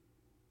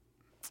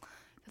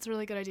 That's a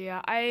really good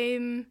idea.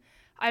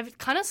 I've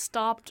kind of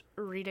stopped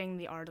reading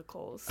the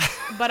articles,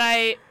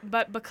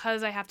 but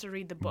because I have to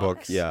read the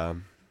books. Yeah.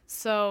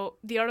 So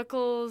the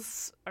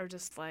articles are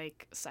just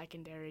like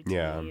secondary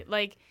to me.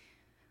 Like,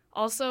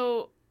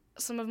 also,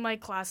 some of my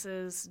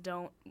classes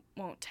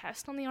won't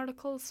test on the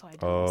articles, so I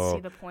don't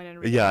see the point in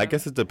reading Yeah, I them.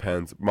 guess it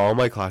depends. All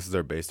my classes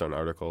are based on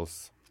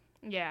articles.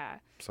 Yeah.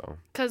 So.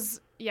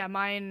 Because,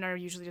 mine are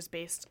usually just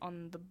based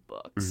on the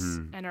books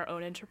and our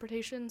own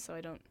interpretation, so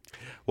I don't...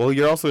 Well,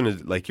 you're also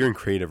you're in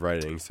creative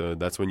writing, so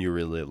that's when you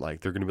really,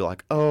 they're going to be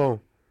like,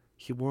 oh,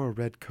 he wore a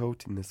red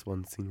coat in this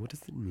one scene. What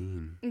does it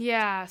mean?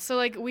 Yeah,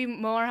 so, we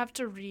more have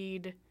to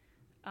read,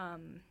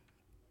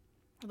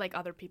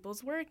 other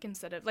people's work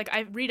instead of...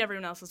 I read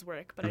everyone else's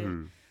work, but I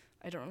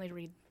don't really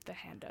read the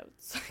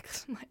handouts,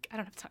 because I'm I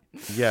don't have time.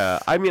 Yeah,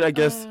 I mean, I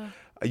guess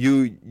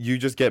you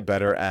just get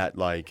better at,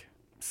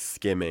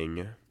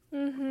 skimming.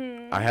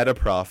 I had a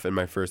prof in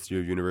my first year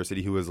of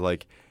university who was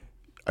like,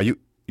 you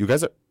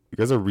guys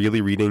are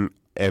really reading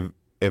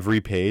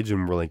every page?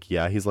 And we're like,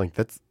 yeah. He's like,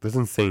 that's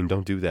insane,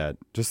 don't do that,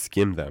 just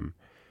skim them.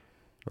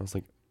 I was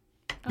like,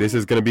 this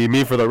is gonna be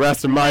me for the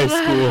rest of my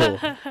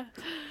school.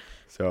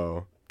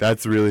 So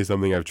that's really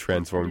something I've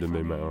transformed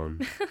into my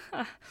own.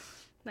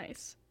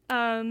 Nice.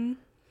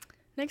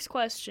 Next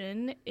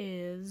question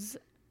is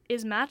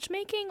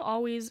matchmaking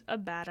always a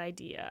bad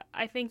idea?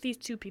 I think these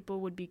two people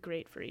would be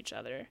great for each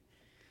other.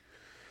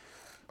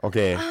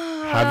 Okay,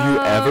 have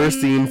you ever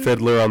seen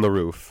Fiddler on the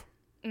Roof?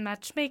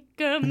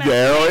 Matchmaker,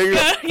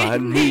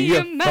 find me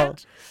a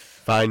match.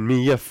 Find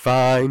me a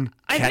fine,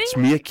 catch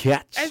me a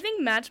catch. I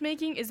think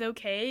matchmaking is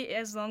okay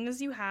as long as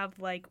you have,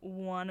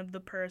 one of the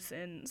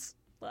persons,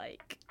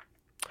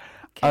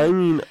 I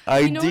mean,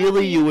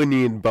 ideally you would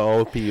need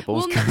both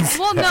people's consent.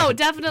 Well, no,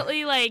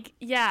 definitely,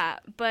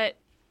 but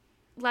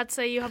let's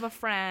say you have a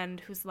friend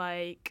who's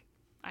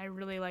I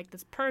really like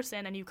this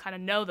person, and you kind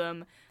of know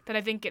them, then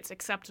I think it's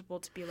acceptable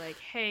to be like,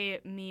 hey,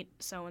 meet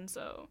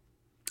so-and-so.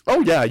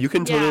 Oh, yeah, you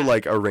can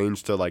totally,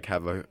 arrange to,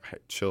 have a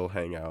chill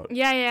hangout.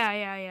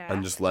 Yeah.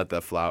 And just let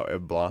the flower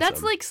blossom.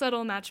 That's,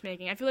 subtle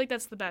matchmaking. I feel like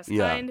that's the best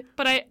kind.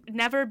 But I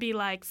never be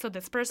like, so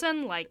this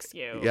person likes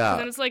you. Yeah.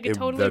 And then it's it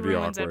totally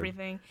ruins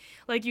everything.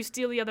 You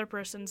steal the other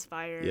person's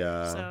fire.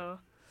 Yeah. So...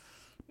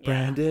 Yeah.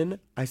 Brandon,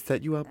 I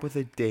set you up with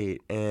a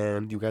date,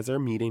 and you guys are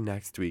meeting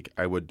next week.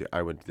 I would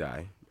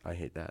die. I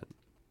hate that.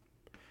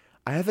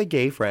 I have a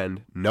gay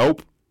friend.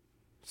 Nope.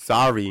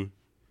 Sorry.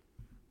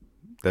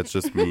 That's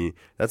just me.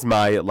 That's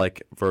my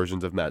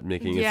versions of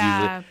matchmaking.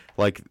 Yeah. It's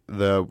usually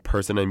the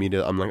person I meet.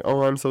 I'm like,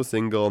 oh, I'm so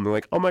single, and they're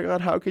like, oh my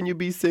god, how can you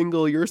be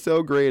single? You're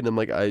so great. And I'm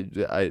like, I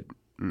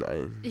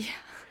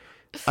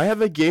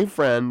have a gay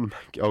friend.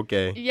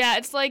 Okay. Yeah,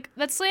 it's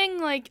that's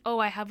saying oh,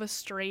 I have a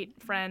straight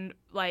friend.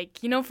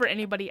 For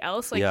anybody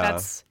else,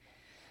 that's.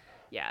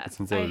 Yeah, it's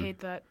insane. I hate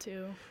that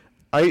too.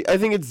 I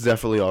think it's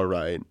definitely all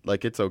right.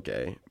 It's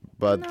okay,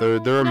 but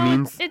there are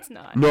means. It's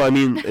not. No, I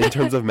mean in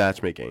terms of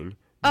matchmaking,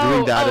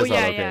 doing that is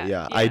not okay.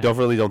 Yeah. I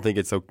definitely don't think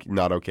it's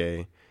not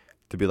okay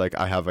to be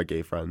I have a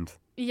gay friend.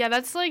 Yeah,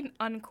 that's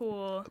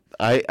uncool.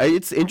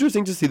 It's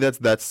interesting to see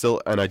that's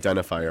still an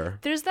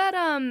identifier. There's that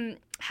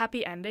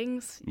happy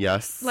endings.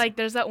 Yes.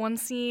 There's that one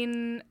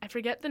scene, I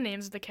forget the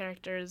names of the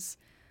characters,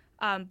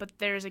 but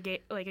there's a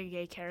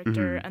gay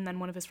character, and then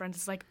one of his friends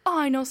is like, oh,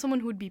 I know someone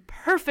who would be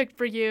perfect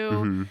for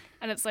you,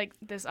 and it's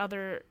this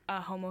other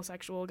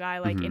homosexual guy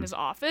in his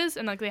office,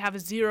 and they have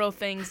 0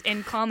 things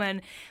in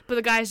common, but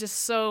the guy's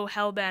just so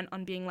hell-bent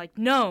on being like,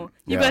 no,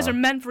 you guys are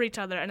meant for each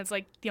other, and it's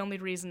the only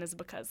reason is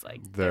because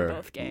they're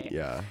both gay.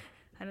 Yeah.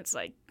 And it's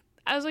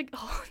I was like,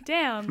 oh,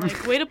 damn,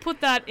 way to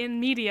put that in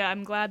media.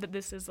 I'm glad that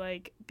this is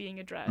being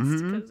addressed,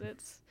 because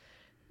it's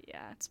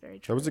very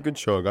true. That was a good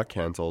show. It got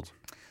canceled.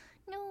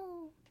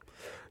 No.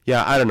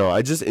 Yeah, I don't know.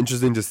 It's just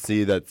interesting to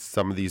see that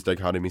some of these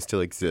dichotomies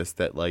still exist,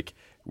 that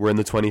we're in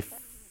the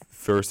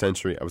 21st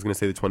century. I was going to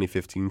say the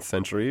 2015th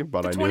century,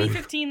 but I knew...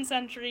 2015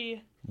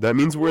 century. That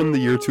means we're in the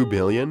year 2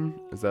 billion?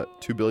 Is that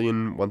 2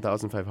 billion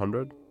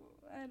 1,500?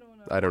 I don't know.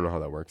 I don't know how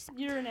that works.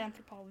 You're in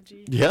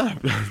anthropology. Yeah.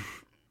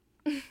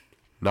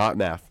 Not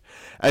math.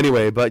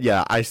 Anyway, but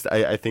yeah, I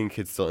think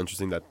it's still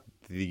interesting that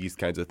these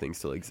kinds of things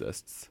still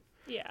exists.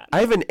 Yeah.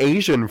 I have an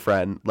Asian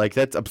friend.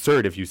 That's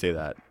absurd if you say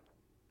that.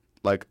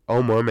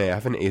 Oh, mormei, I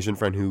have an Asian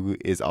friend who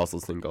is also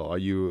single. Are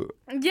you...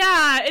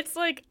 Yeah, it's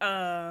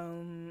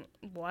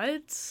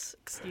what?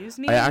 Excuse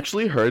me? I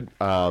actually heard,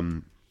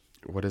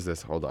 what is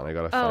this? Hold on, I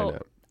gotta find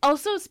it.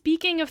 Also,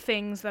 speaking of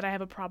things that I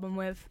have a problem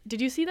with,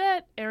 did you see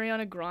that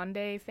Ariana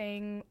Grande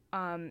thing?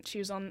 She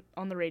was on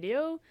the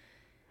radio.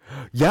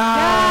 Yeah!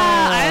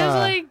 I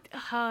was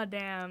oh,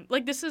 damn.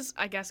 This is,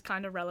 I guess,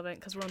 kind of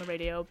relevant because we're on the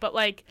radio, but,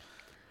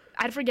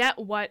 I forget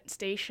what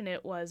station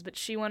it was, but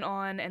she went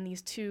on, and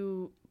these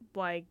two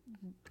like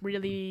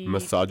really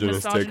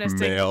misogynistic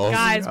males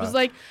guys was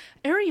like,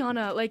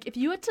 Ariana, like if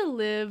you had to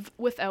live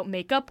without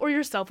makeup or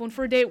your cell phone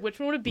for a day, which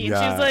one would it be? And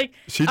she was like,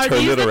 she are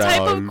turned these it the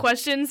type around. of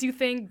questions you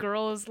think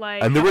girls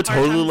like? And they were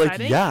totally like,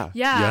 deciding?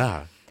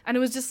 yeah. And it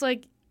was just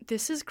like,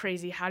 this is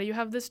crazy. How do you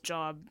have this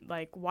job?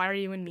 Like, why are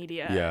you in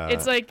media? Yeah.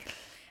 It's like,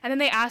 and then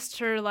they asked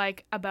her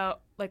like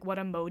about like what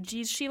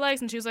emojis she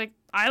likes, and she was like,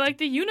 I like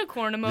the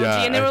unicorn emoji.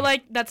 Yeah, and they were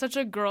like, that's such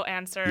a girl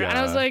answer. Yeah. And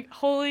I was like,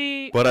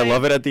 holy. But like, I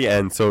love it at the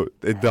end. So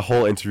the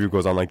whole interview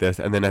goes on like this,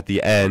 and then at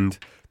the end,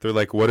 they're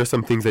like, "What are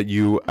some things that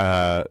you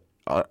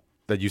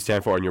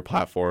stand for on your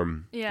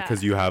platform? Yeah.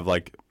 Because you have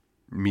like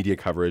media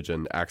coverage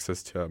and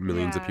access to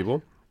millions of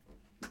people."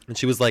 And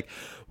she was like,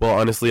 "Well,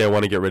 honestly, I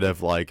want to get rid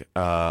of like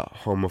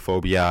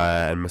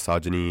homophobia and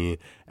misogyny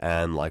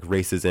and like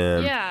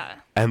racism." Yeah.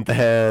 And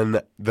then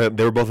they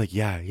were both like,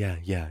 yeah.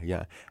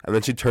 And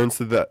then she turns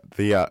to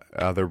the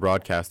other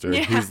broadcaster,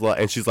 who's like,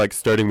 and she's like,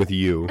 starting with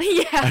you.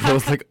 Yeah. And I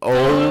was like,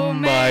 oh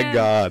my man.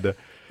 God.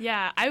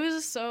 Yeah, I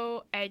was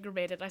so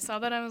aggravated. I saw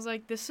that, I was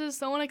like, this is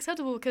so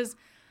unacceptable, because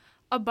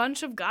a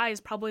bunch of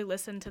guys probably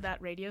listen to that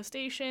radio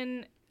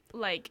station.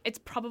 Like, it's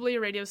probably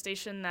a radio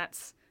station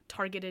that's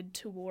targeted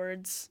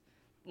towards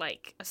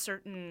like a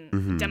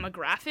certain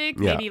demographic,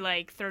 maybe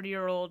like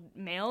 30-year-old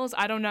males.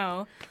 I don't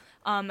know.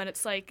 And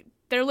it's like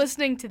they're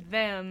listening to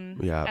them,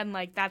 and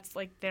like that's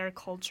like their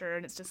culture,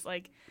 and it's just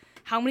like,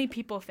 how many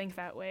people think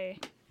that way?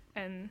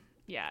 And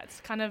yeah, it's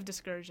kind of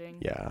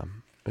discouraging. Yeah,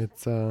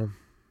 it's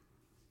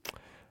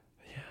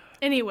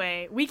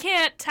Anyway, we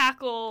can't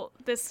tackle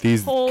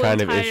these whole kind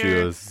of entire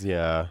issues.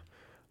 Yeah,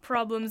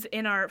 problems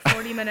in our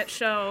 40-minute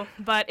show,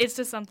 but it's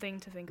just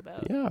something to think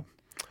about. Yeah.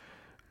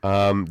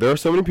 There are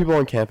so many people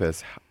on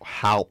campus.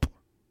 Help.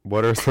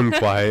 What are some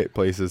quiet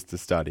places to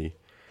study?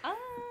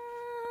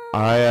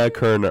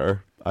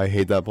 Kerner. I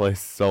hate that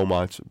place so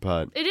much,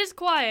 but it is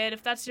quiet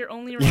if that's your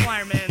only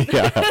requirement.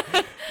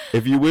 yeah.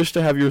 If you wish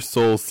to have your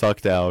soul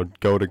sucked out,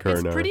 go to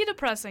Kerner. It's pretty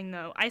depressing,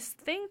 though. I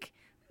think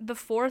the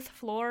 4th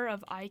floor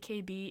of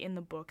IKB in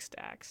the book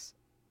stacks.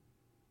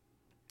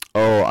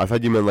 Oh, I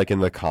thought you meant like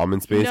in the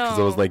common space, because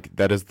I was No. like,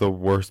 that is the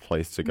worst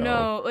place to go.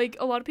 No, like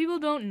a lot of people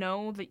don't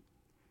know that,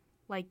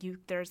 like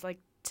there's like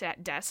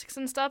desks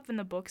and stuff in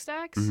the book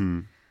stacks.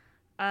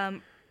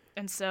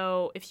 And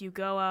so if you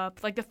go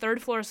up, like the 3rd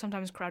floor is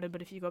sometimes crowded,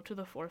 but if you go up to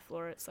the 4th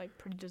floor, it's like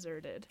pretty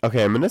deserted.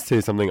 Okay, I'm gonna say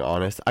something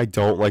honest. I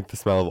don't like the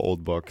smell of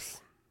old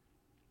books.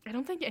 I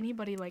don't think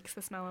anybody likes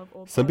the smell of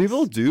old Some books.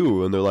 people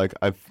do, and they're like,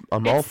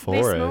 I'm all for They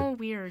it. smell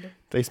weird.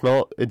 They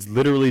smell. It's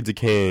literally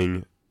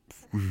decaying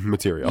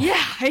material.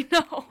 Yeah, I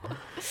know.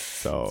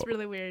 So It's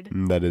really weird.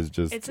 that is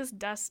just. It's just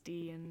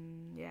dusty,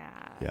 and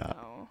yeah.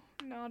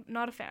 No,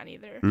 not a fan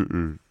either.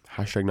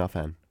 Hashtag not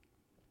fan.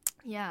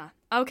 Yeah.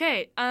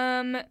 Okay.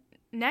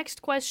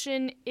 Next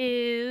question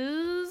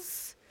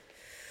is,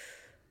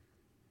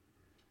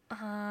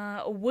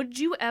 would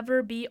you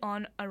ever be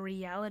on a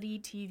reality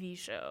TV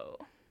show?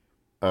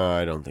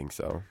 I don't think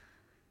so.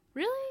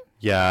 Really?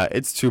 Yeah,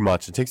 it's too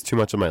much. It takes too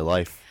much of my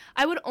life.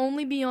 I would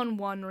only be on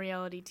one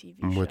reality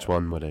TV show. Which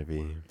one would I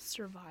be?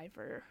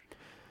 Survivor.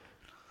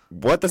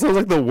 What? That sounds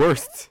like the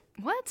worst.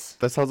 What?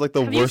 That sounds like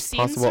the Have worst you seen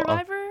possible.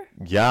 Survivor?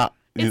 Yeah.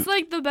 It's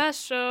like the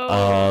best show.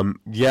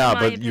 Yeah, in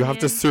my but you have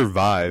to opinion.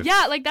 survive.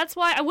 Yeah, like that's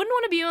why I wouldn't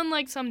want to be on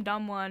like some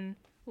dumb one,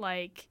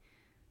 like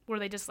where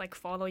they just like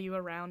follow you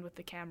around with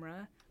the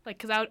camera, like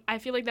because I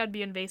feel like that'd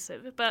be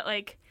invasive. But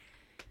like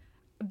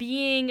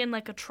being in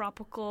like a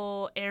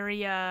tropical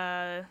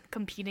area,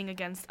 competing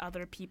against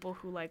other people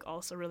who like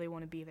also really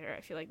want to be there,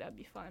 I feel like that'd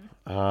be fun.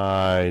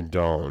 I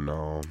don't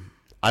know.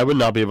 I would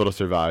not be able to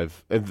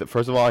survive.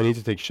 First of all, I need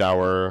to take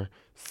shower,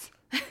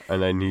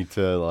 and I need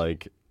to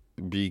like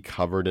be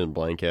covered in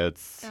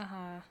blankets.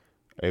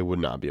 I would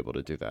not be able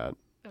to do that.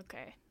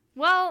 Okay.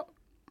 Well,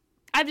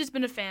 I've just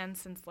been a fan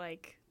since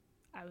like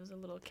I was a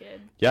little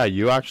kid. Yeah,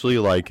 you actually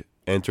like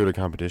entered a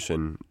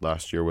competition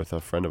last year with a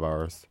friend of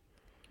ours.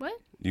 What?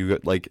 You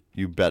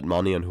bet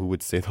money on who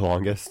would stay the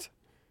longest.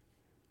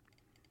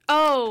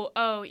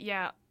 Oh,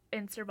 yeah,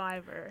 in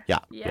Survivor. Yeah.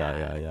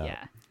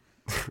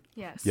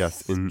 Yes.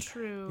 Yes,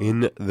 true.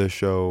 in the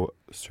show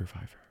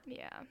Survivor.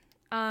 Yeah.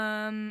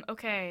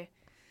 Okay.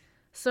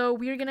 So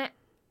we're gonna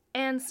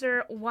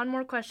answer one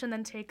more question,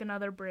 then take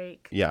another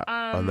break. Yeah,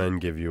 and then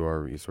give you our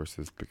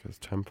resources because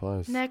time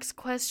flies. Next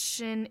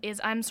question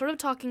is, I'm sort of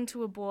talking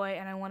to a boy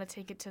and I want to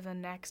take it to the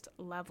next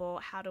level.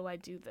 How do I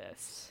do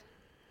this?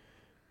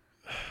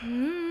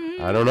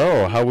 I don't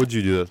know. How would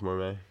you do this,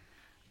 mormei?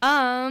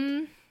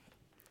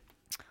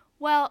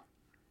 Well,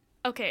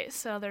 okay,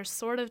 so they're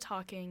sort of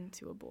talking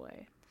to a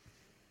boy.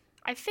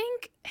 I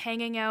think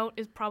hanging out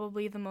is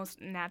probably the most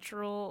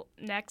natural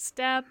next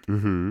step.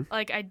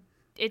 Like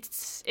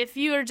it's if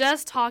you are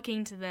just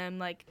talking to them,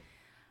 like,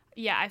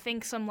 yeah, I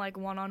think some like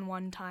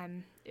one-on-one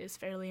time is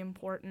fairly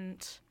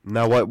important.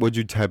 Now, what would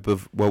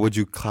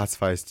you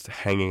classify as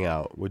hanging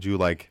out? Would you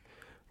like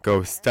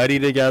go study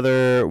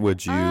together?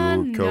 Would you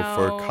go No.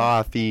 for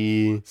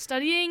coffee?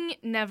 Studying,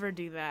 never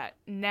do that.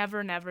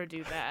 Never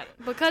do that.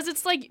 Because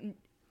it's like,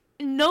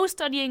 no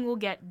studying will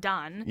get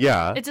done.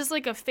 Yeah. It's just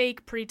like a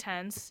fake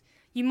pretense.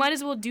 You might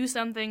as well do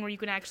something where you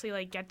can actually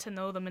like get to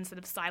know them instead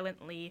of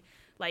silently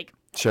like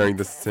sharing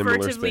the similar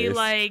furtively space.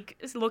 like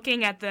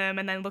looking at them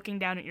and then looking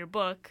down at your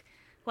book.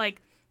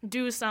 Like,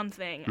 do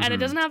something. And it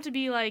doesn't have to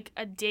be like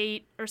a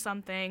date or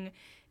something.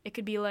 It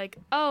could be like,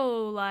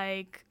 oh,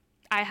 like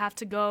I have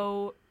to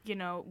go,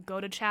 go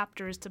to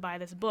Chapters to buy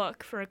this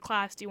book for a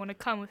class. Do you want to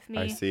come with me?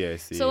 I see.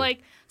 So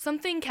like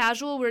something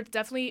casual where it's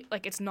definitely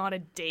like it's not a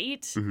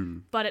date,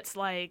 but it's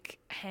like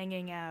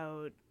hanging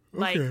out,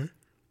 like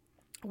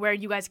where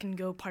you guys can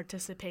go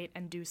participate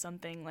and do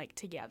something like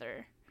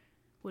together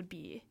would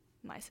be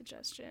my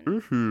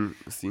suggestion.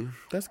 See,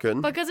 that's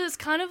good. Because it's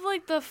kind of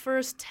like the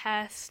first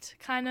test,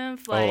 kind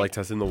of like... Oh, like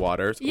testing the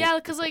waters? Yeah,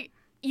 because like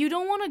you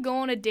don't want to go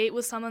on a date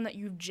with someone that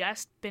you've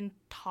just been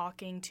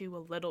talking to a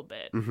little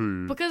bit.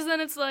 Because then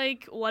it's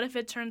like, what if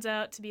it turns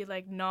out to be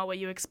like not what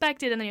you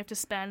expected, and then you have to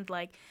spend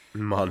like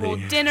Money. a whole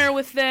dinner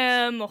with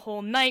them, a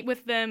whole night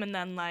with them, and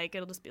then like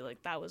it'll just be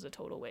like, that was a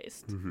total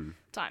waste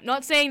time.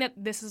 Not saying that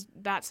this is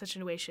that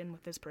situation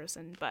with this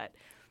person, but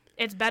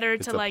it's better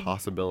It's to a like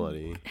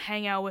possibility.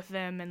 hang out with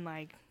them and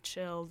like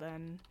chill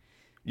than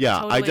Yeah,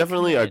 totally I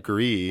definitely commit.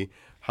 agree.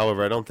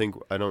 However, I don't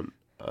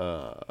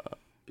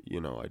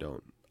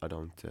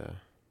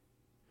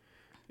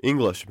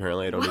English,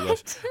 apparently. I don't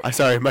English. I'm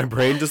sorry, my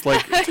brain just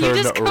like you turned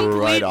just completely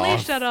right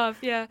off. shut off.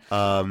 Yeah.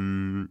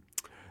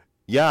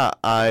 Yeah,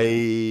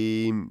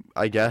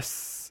 I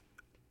guess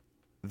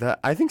that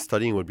I think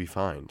studying would be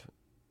fine.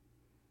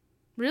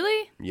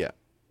 Really? Yeah,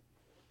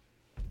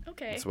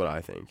 Okay. that's what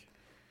I think.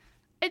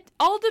 It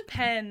all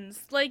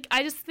depends. Like,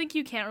 I just think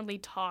you can't really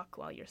talk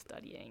while you're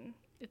studying.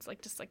 It's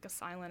like just like a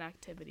silent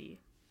activity.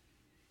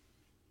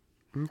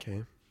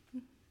 Okay.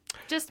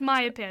 Just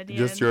my opinion.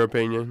 Just your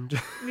opinion.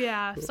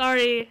 Yeah.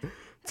 Sorry.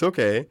 It's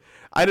okay.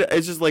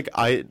 It's just like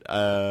I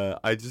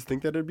just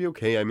think that it'd be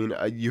okay. I mean,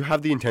 you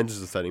have the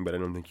intentions of studying, but I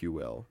don't think you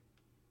will.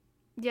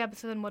 Yeah, but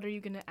so then what are you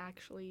gonna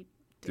actually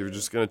do? You're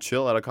just gonna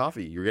chill at a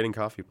coffee. You're getting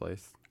coffee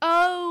place.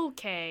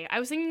 Okay. I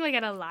was thinking like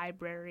at a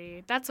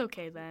library. That's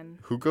okay then.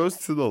 Who goes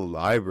to the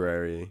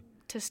library?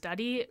 To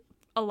study,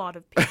 a lot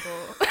of people.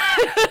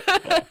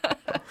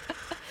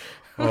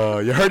 Oh,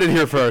 you heard it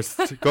here first.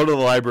 Go to the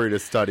library to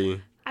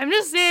study. I'm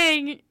just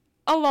saying,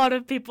 a lot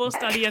of people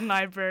study in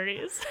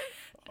libraries.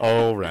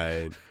 All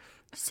right.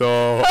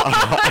 So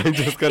I'm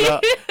just gonna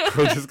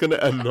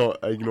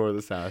ignore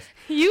the sass.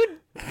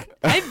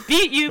 I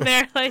beat you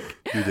there. Like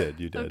You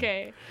did.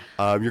 okay.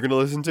 You're gonna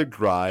listen to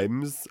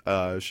Grimes.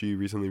 She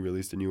recently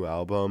released a new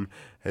album.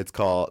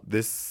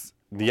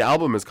 The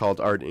album is called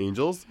Art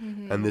Angels,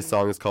 and this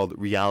song is called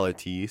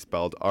Reality,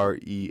 spelled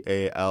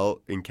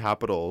REAL in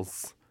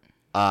capitals,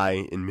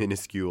 I in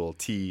minuscule,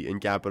 T in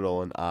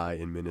capital, and I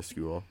in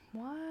minuscule.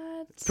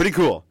 What? It's pretty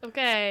cool.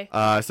 Okay.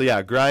 So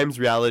yeah, Grimes,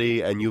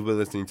 Reality, and you'll be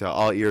listening to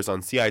All Ears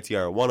on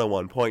CITR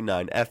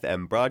 101.9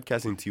 FM,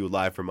 broadcasting to you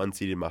live from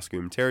unceded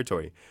Musqueam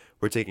territory.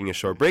 We're taking a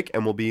short break,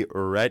 and we'll be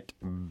right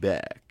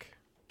back.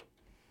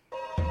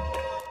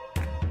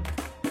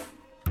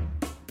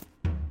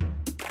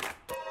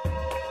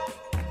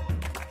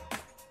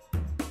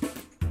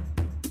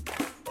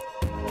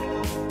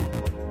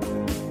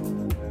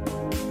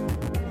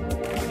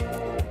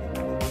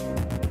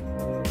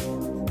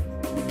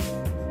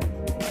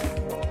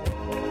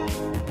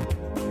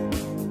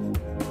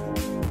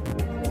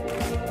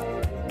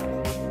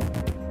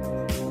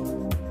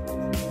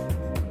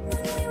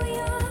 When we were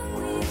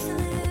young, we used to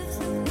live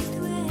so close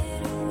to it,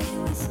 and we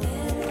were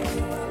scared.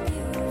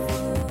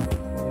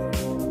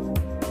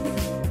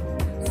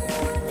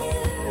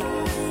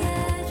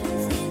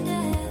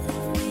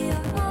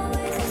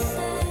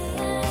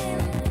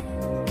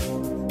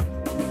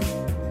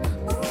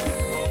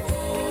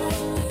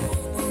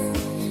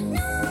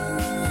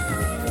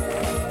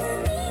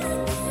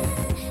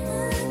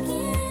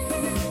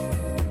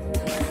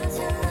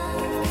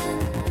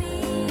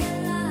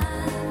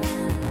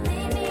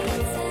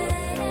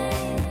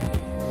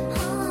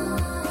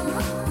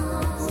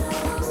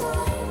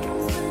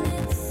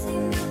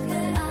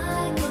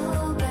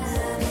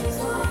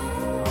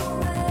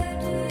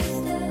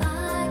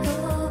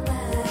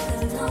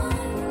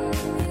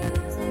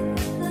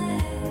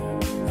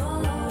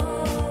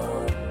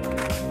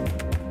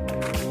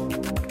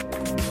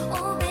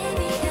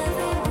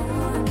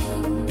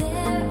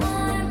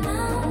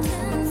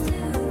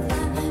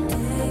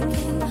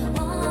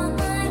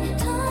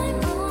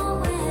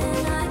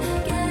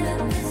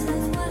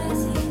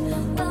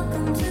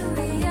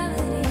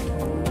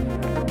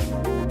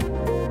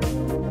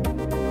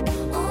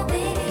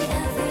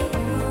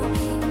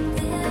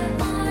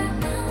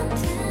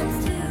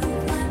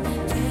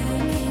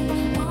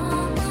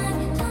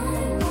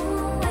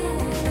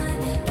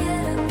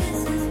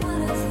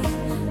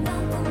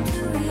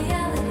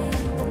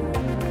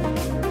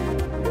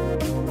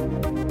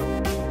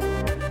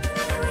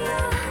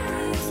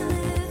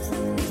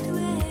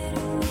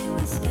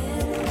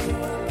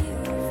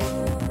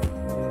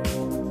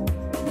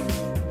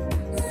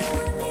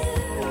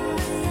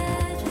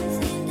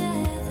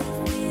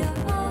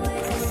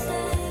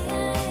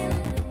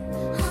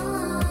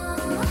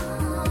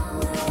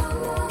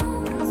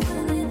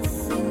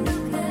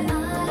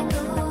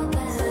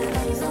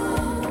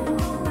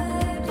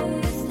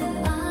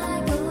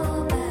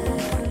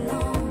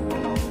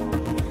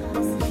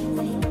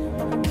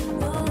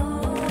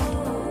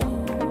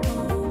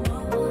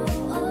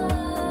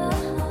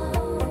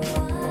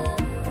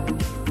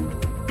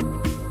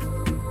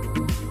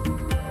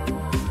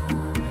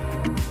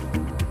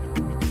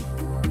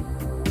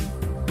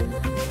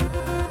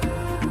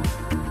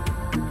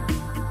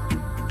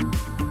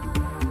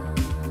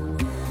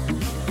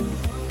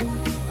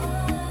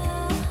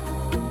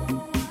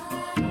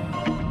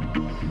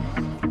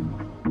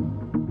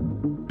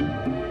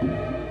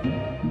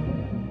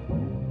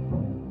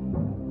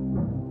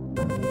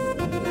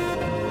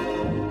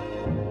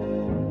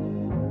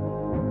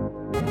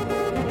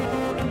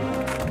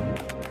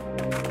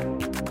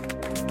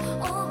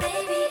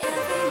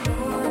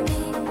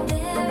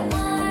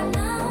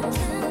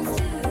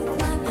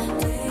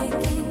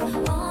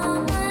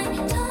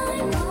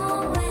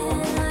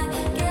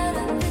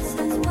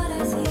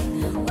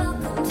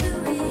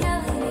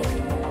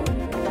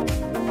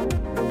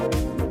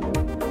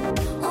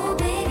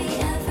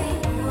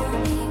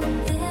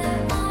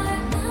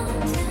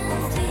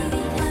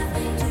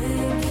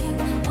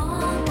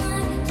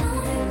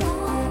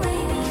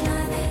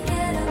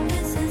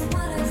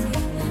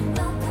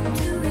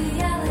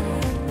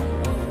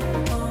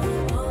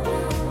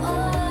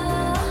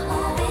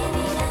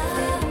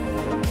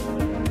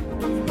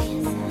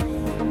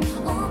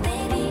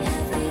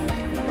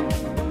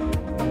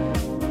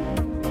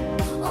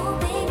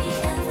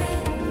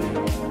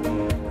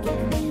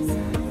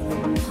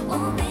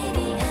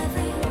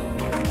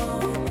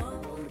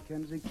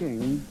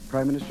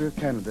 Prime Minister of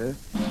Canada,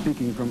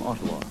 speaking from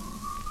Ottawa.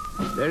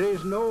 There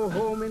is no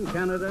home in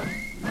Canada,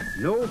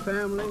 no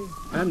family,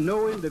 and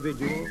no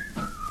individual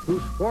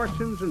whose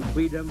fortunes and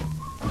freedom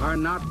are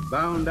not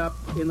bound up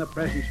in the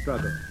present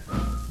struggle.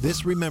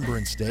 This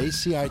Remembrance Day,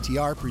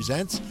 CITR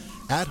presents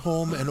At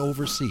Home and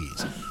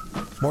Overseas.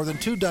 More than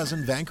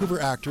 24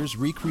 Vancouver actors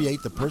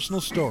recreate the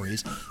personal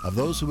stories of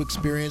those who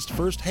experienced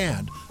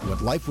firsthand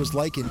what life was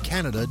like in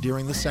Canada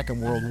during the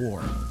Second World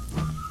War.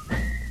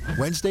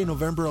 Wednesday,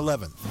 November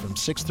 11th from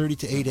 6:30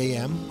 to 8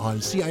 a.m. on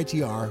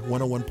CITR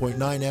 101.9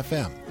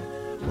 FM,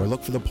 or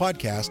look for the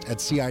podcast at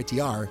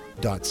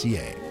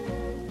citr.ca.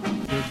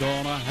 We're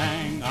gonna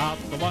hang out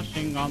the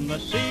washing on the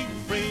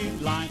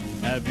Siegfried line.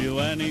 Have you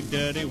any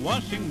dirty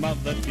washing,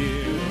 mother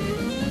dear?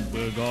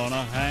 We're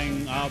gonna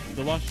hang out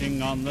the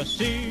washing on the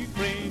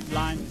Siegfried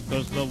line,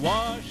 'cause the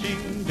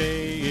washing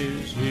day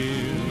is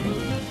here.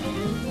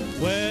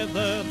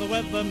 Whether the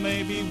weather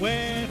may be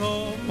wet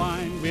or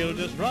fine, we'll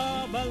just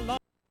rub along.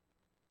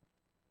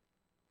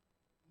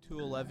 To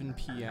 11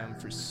 p.m.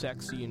 for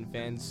Sexy in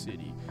Van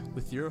City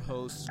with your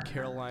host,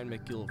 Caroline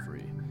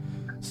McGilvery.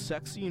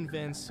 Sexy in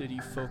Van City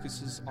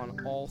focuses on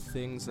all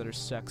things that are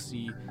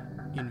sexy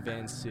in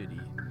Van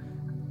City,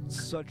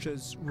 such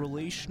as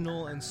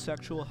relational and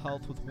sexual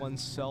health with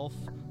oneself,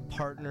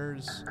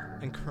 partners,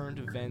 and current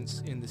events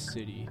in the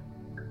city.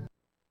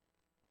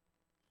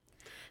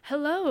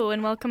 Hello,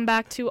 and welcome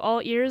back to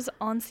All Ears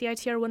on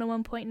CITR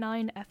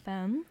 101.9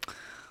 FM.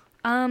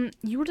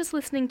 You were just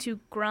listening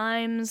to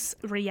Grimes'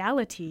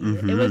 Reality.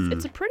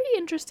 It's a pretty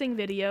interesting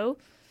video.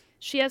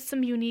 She has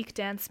some unique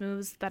dance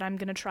moves that I'm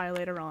gonna try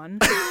later on.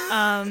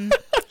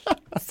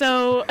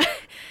 So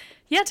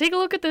yeah, take a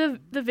look at the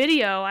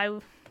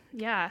video.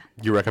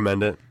 You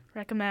recommend it?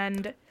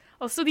 Recommend.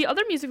 Also, the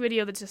other music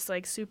video that's just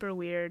like super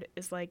weird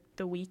is like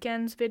The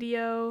Weeknd's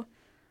video.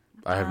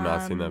 I have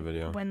not seen that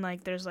video. When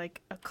like there's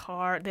like a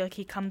car,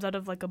 he comes out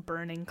of like a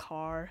burning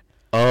car.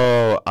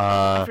 Oh,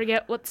 I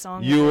forget what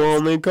song. You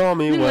only call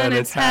me when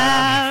it's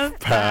half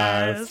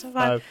past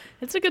 5.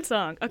 It's a good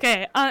song.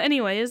 Okay.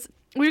 Anyways,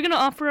 we're gonna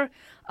offer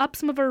up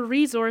some of our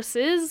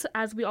resources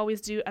as we always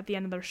do at the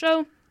end of the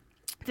show.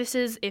 This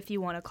is if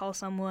you want to call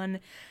someone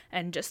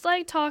and just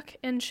like talk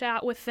and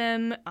chat with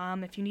them.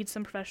 If you need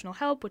some professional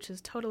help, which is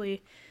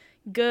totally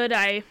good,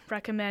 I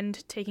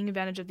recommend taking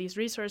advantage of these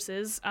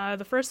resources.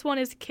 The first one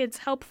is Kids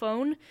Help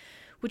Phone,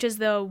 which is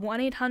the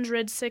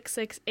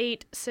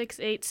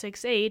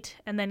 1-800-668-6868,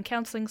 and then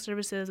counseling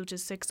services, which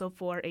is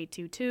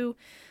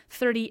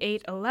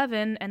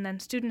 604-822-3811, and then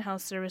student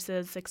health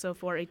services,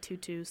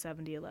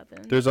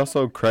 604-822-7011. There's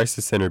also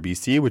Crisis Center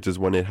BC, which is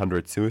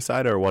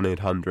 1-800-SUICIDE or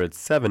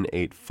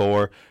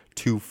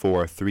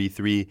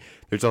 1-800-784-2433.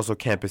 There's also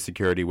Campus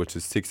Security, which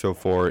is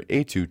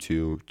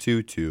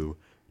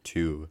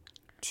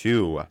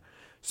 604-822-2222.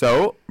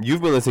 So,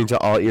 you've been listening to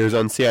All Ears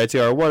on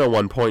CITR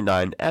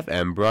 101.9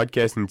 FM,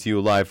 broadcasting to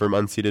you live from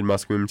unceded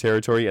Musqueam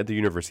territory at the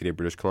University of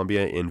British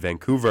Columbia in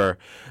Vancouver.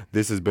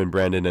 This has been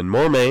Brandon and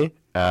Mormei.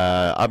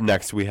 Up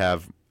next, we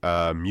have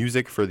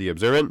music for the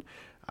observant.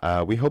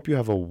 We hope you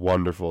have a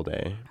wonderful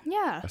day.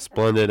 Yeah. A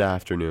splendid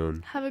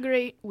afternoon. Have a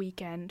great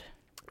weekend.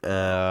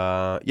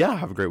 Have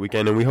a great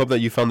weekend. And we hope that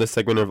you found this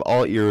segment of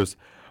All Ears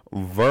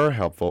very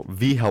helpful.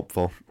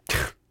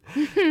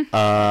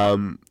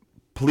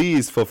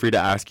 Please feel free to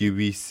ask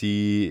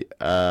UBC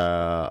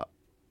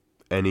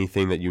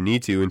anything that you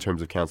need to in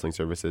terms of counseling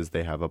services.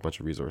 They have a bunch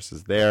of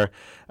resources there.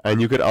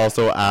 And you could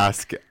also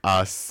ask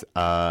us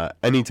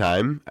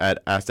anytime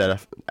at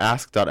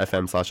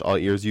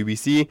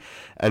ask.fm/allearsubc,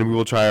 and we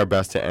will try our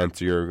best to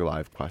answer your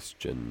live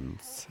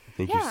questions.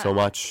 Thank you so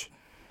much.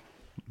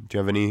 Do you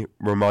have any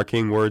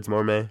remarking words,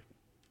 Mormei?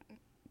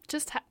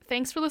 Just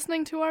thanks for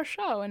listening to our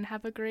show, and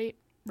have a great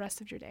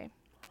rest of your day.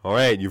 All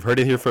right, you've heard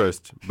it here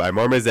first by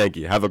Mormei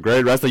Zanke. Have a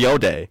great rest of your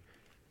day.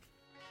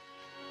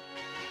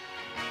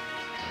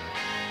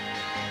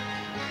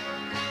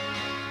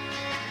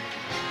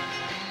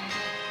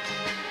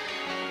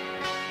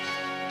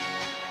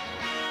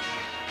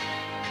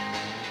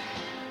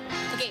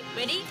 Okay,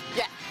 ready?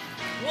 Yeah.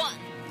 1,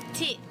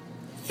 2,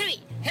 3.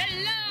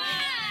 Hello!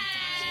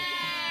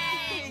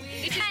 Hi!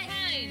 This is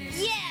Heinz.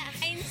 Yeah,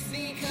 Heinz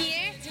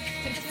here.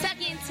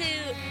 Talking to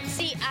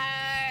CITR.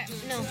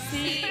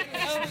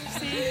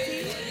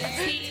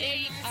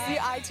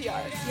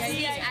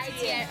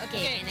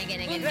 Okay,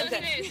 again.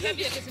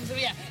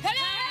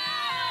 Hello!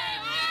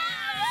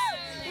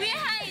 We're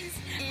Heinz.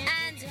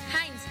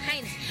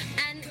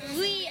 And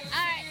we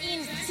are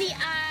in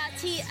CITR.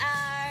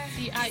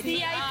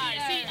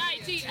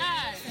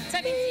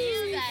 Talking to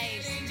you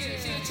guys.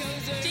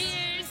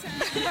 Cheers!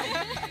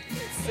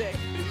 Sick.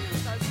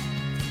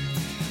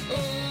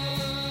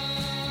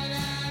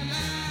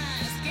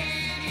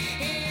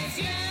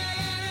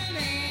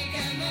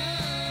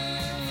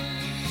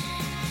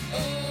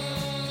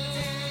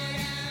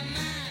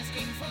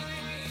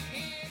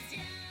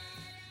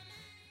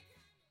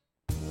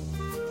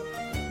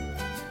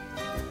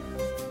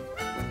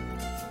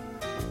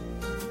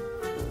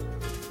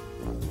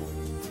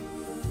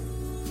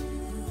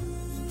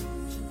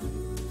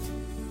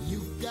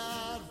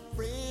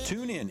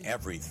 Tune in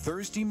every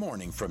Thursday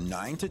morning from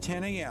 9 to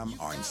 10 a.m.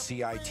 on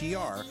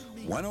CITR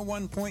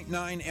 101.9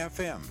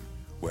 FM,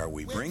 where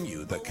we bring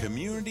you the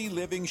Community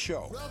Living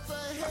Show.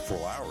 A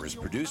full hour is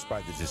produced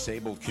by the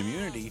disabled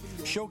community,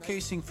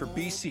 showcasing for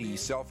BC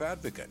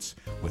self-advocates,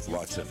 with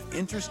lots of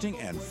interesting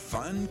and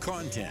fun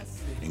content,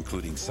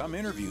 including some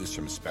interviews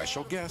from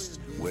special guests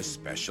with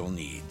special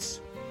needs.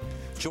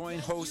 Join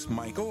hosts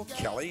Michael,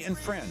 Kelly, and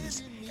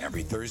friends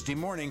every Thursday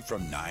morning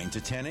from 9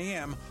 to 10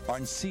 a.m.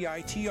 on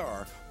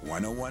CITR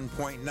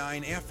 101.9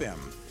 FM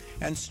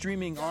and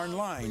streaming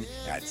online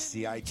at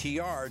CITR.ca.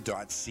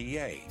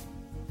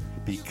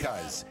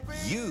 Because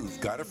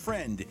you've got a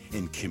friend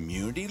in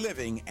community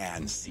living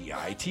and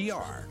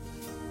CITR.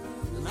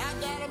 And I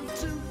got them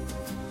too.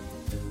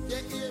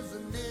 There is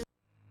an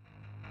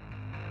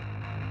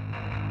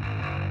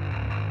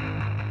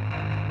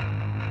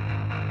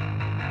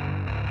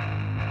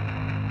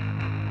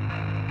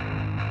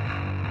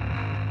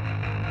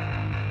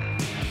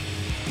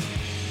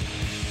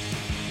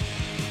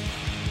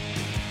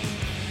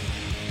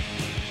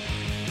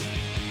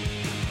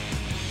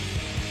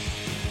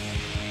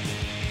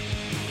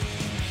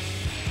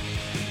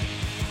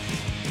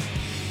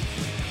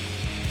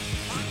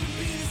I can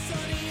be the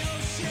sunny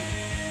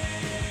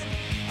ocean.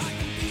 I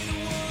can be the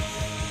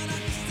one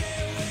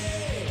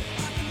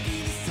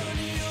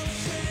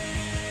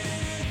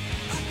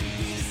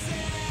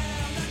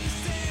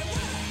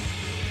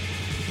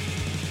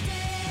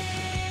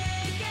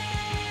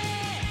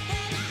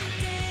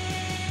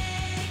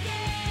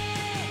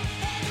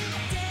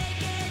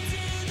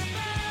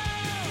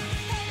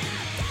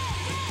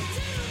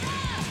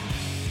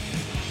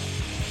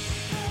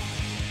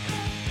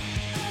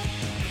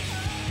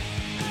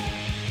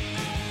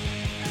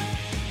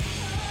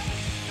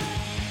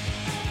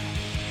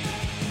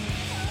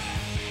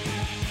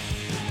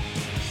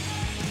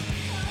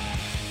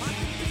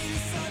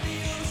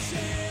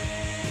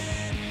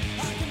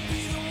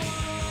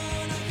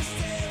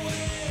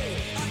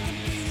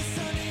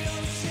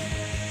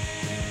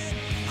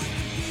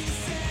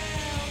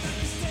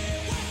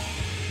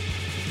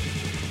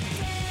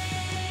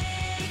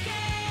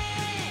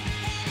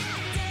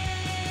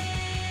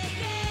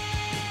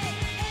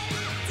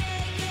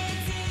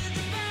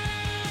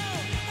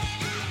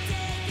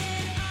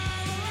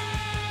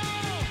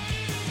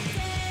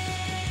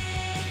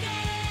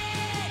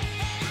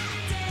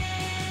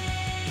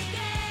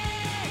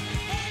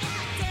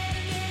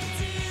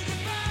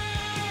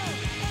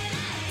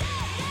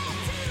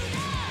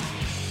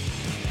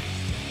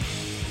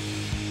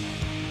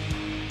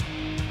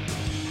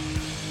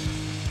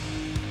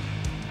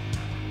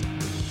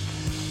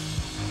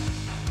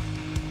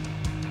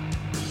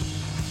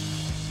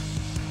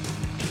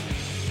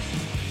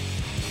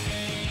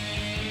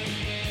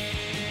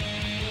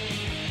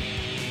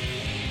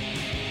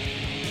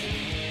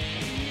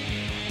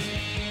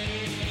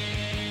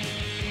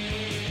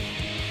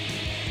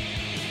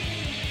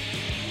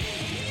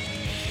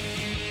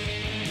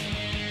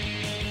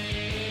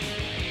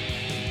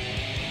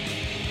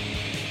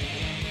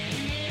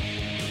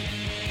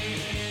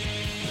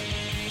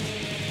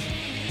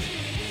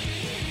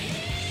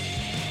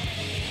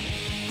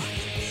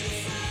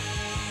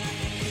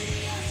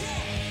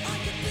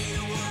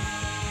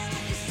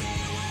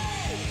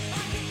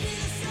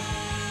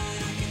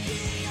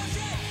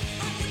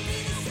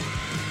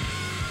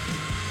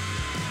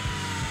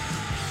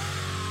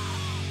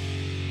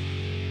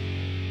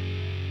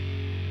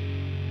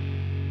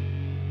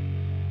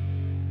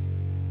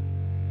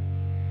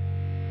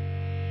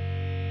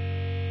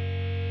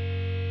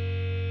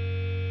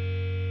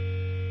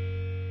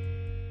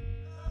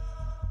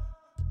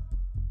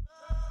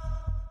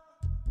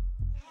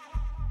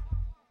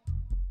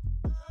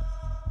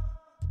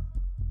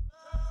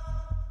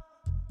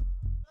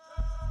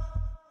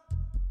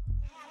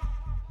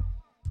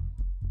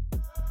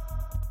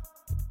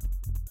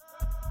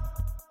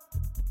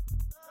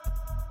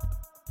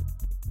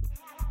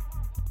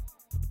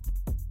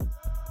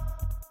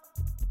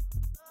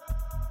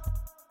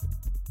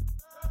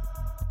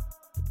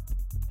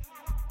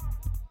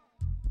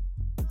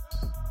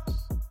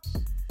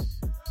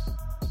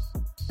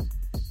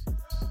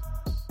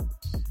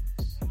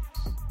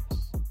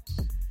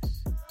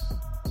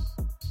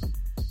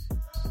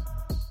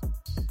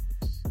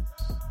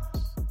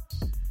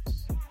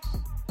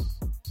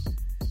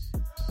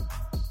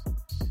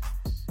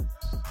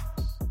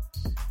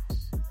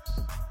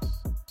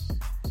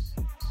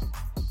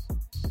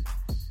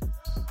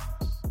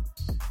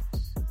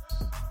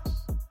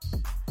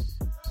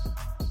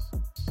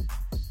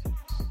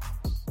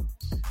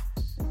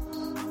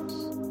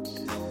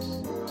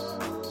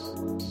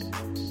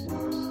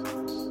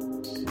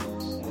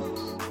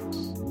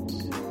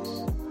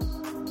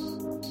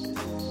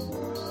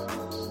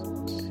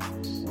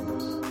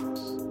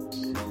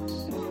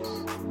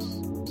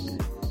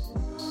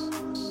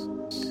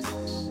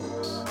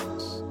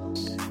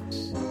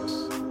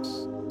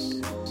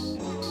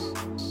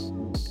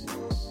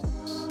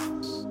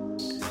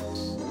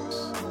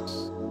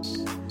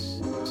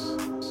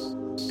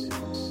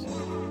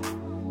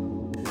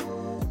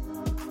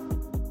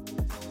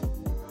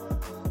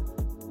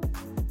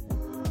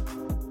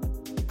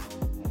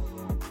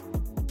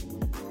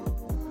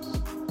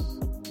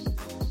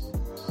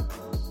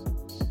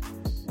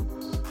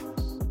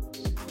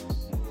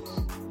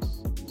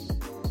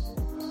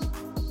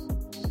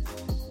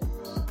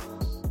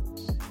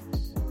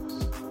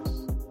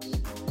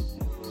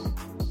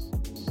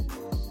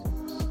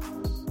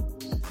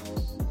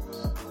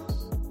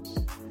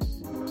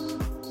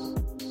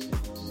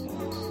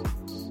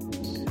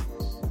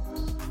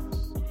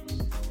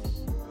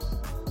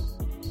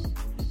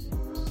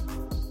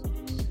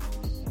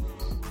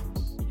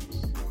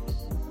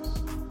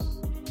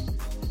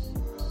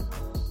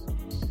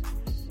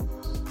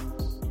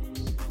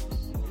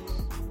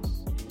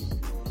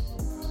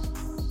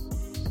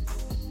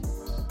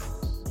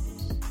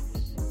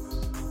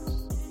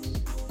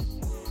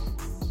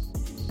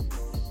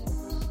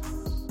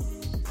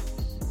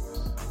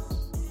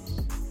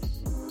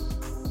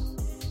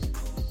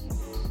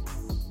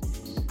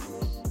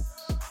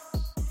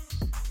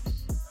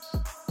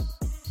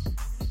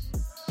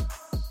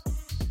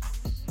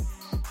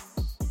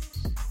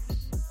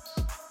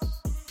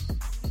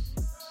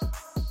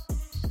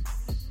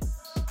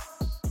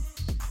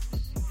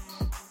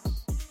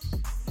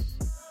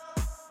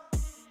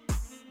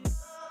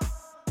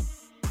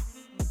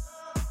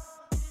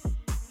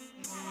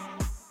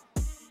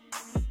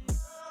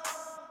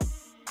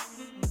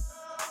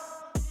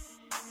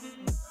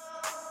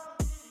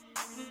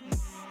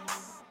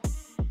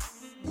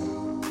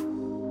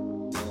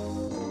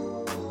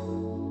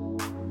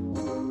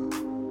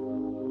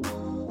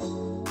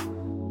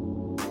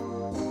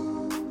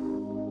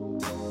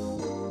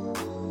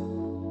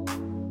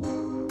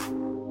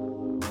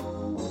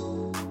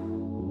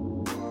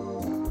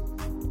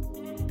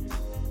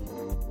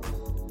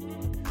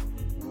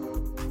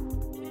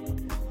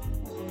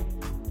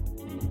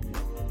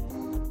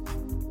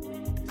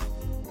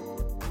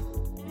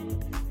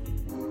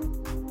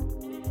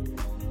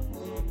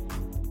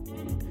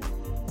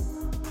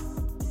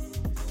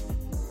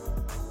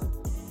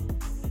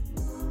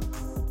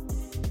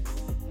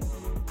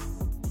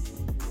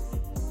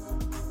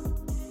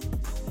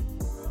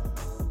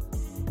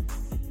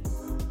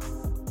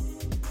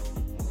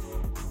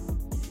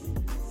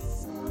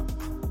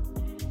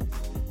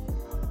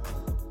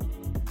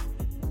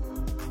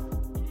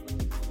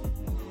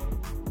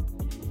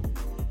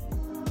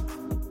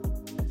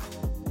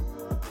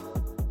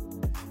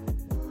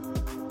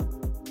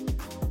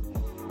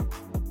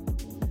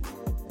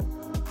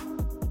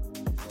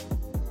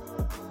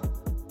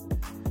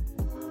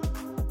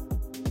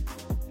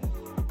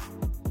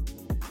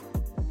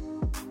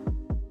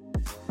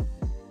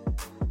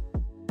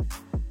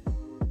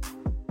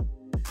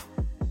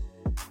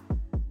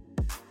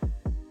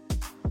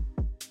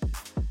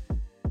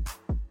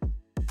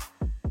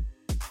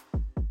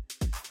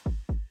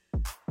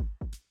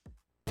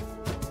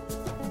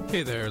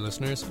Hey there,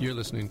 listeners. You're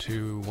listening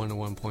to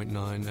 101.9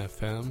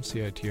 FM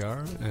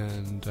CITR,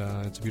 and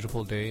it's a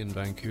beautiful day in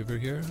Vancouver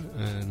here,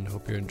 and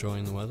hope you're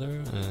enjoying the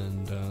weather,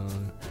 and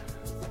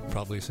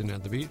probably sitting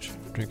at the beach,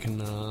 drinking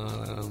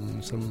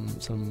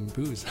some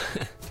booze.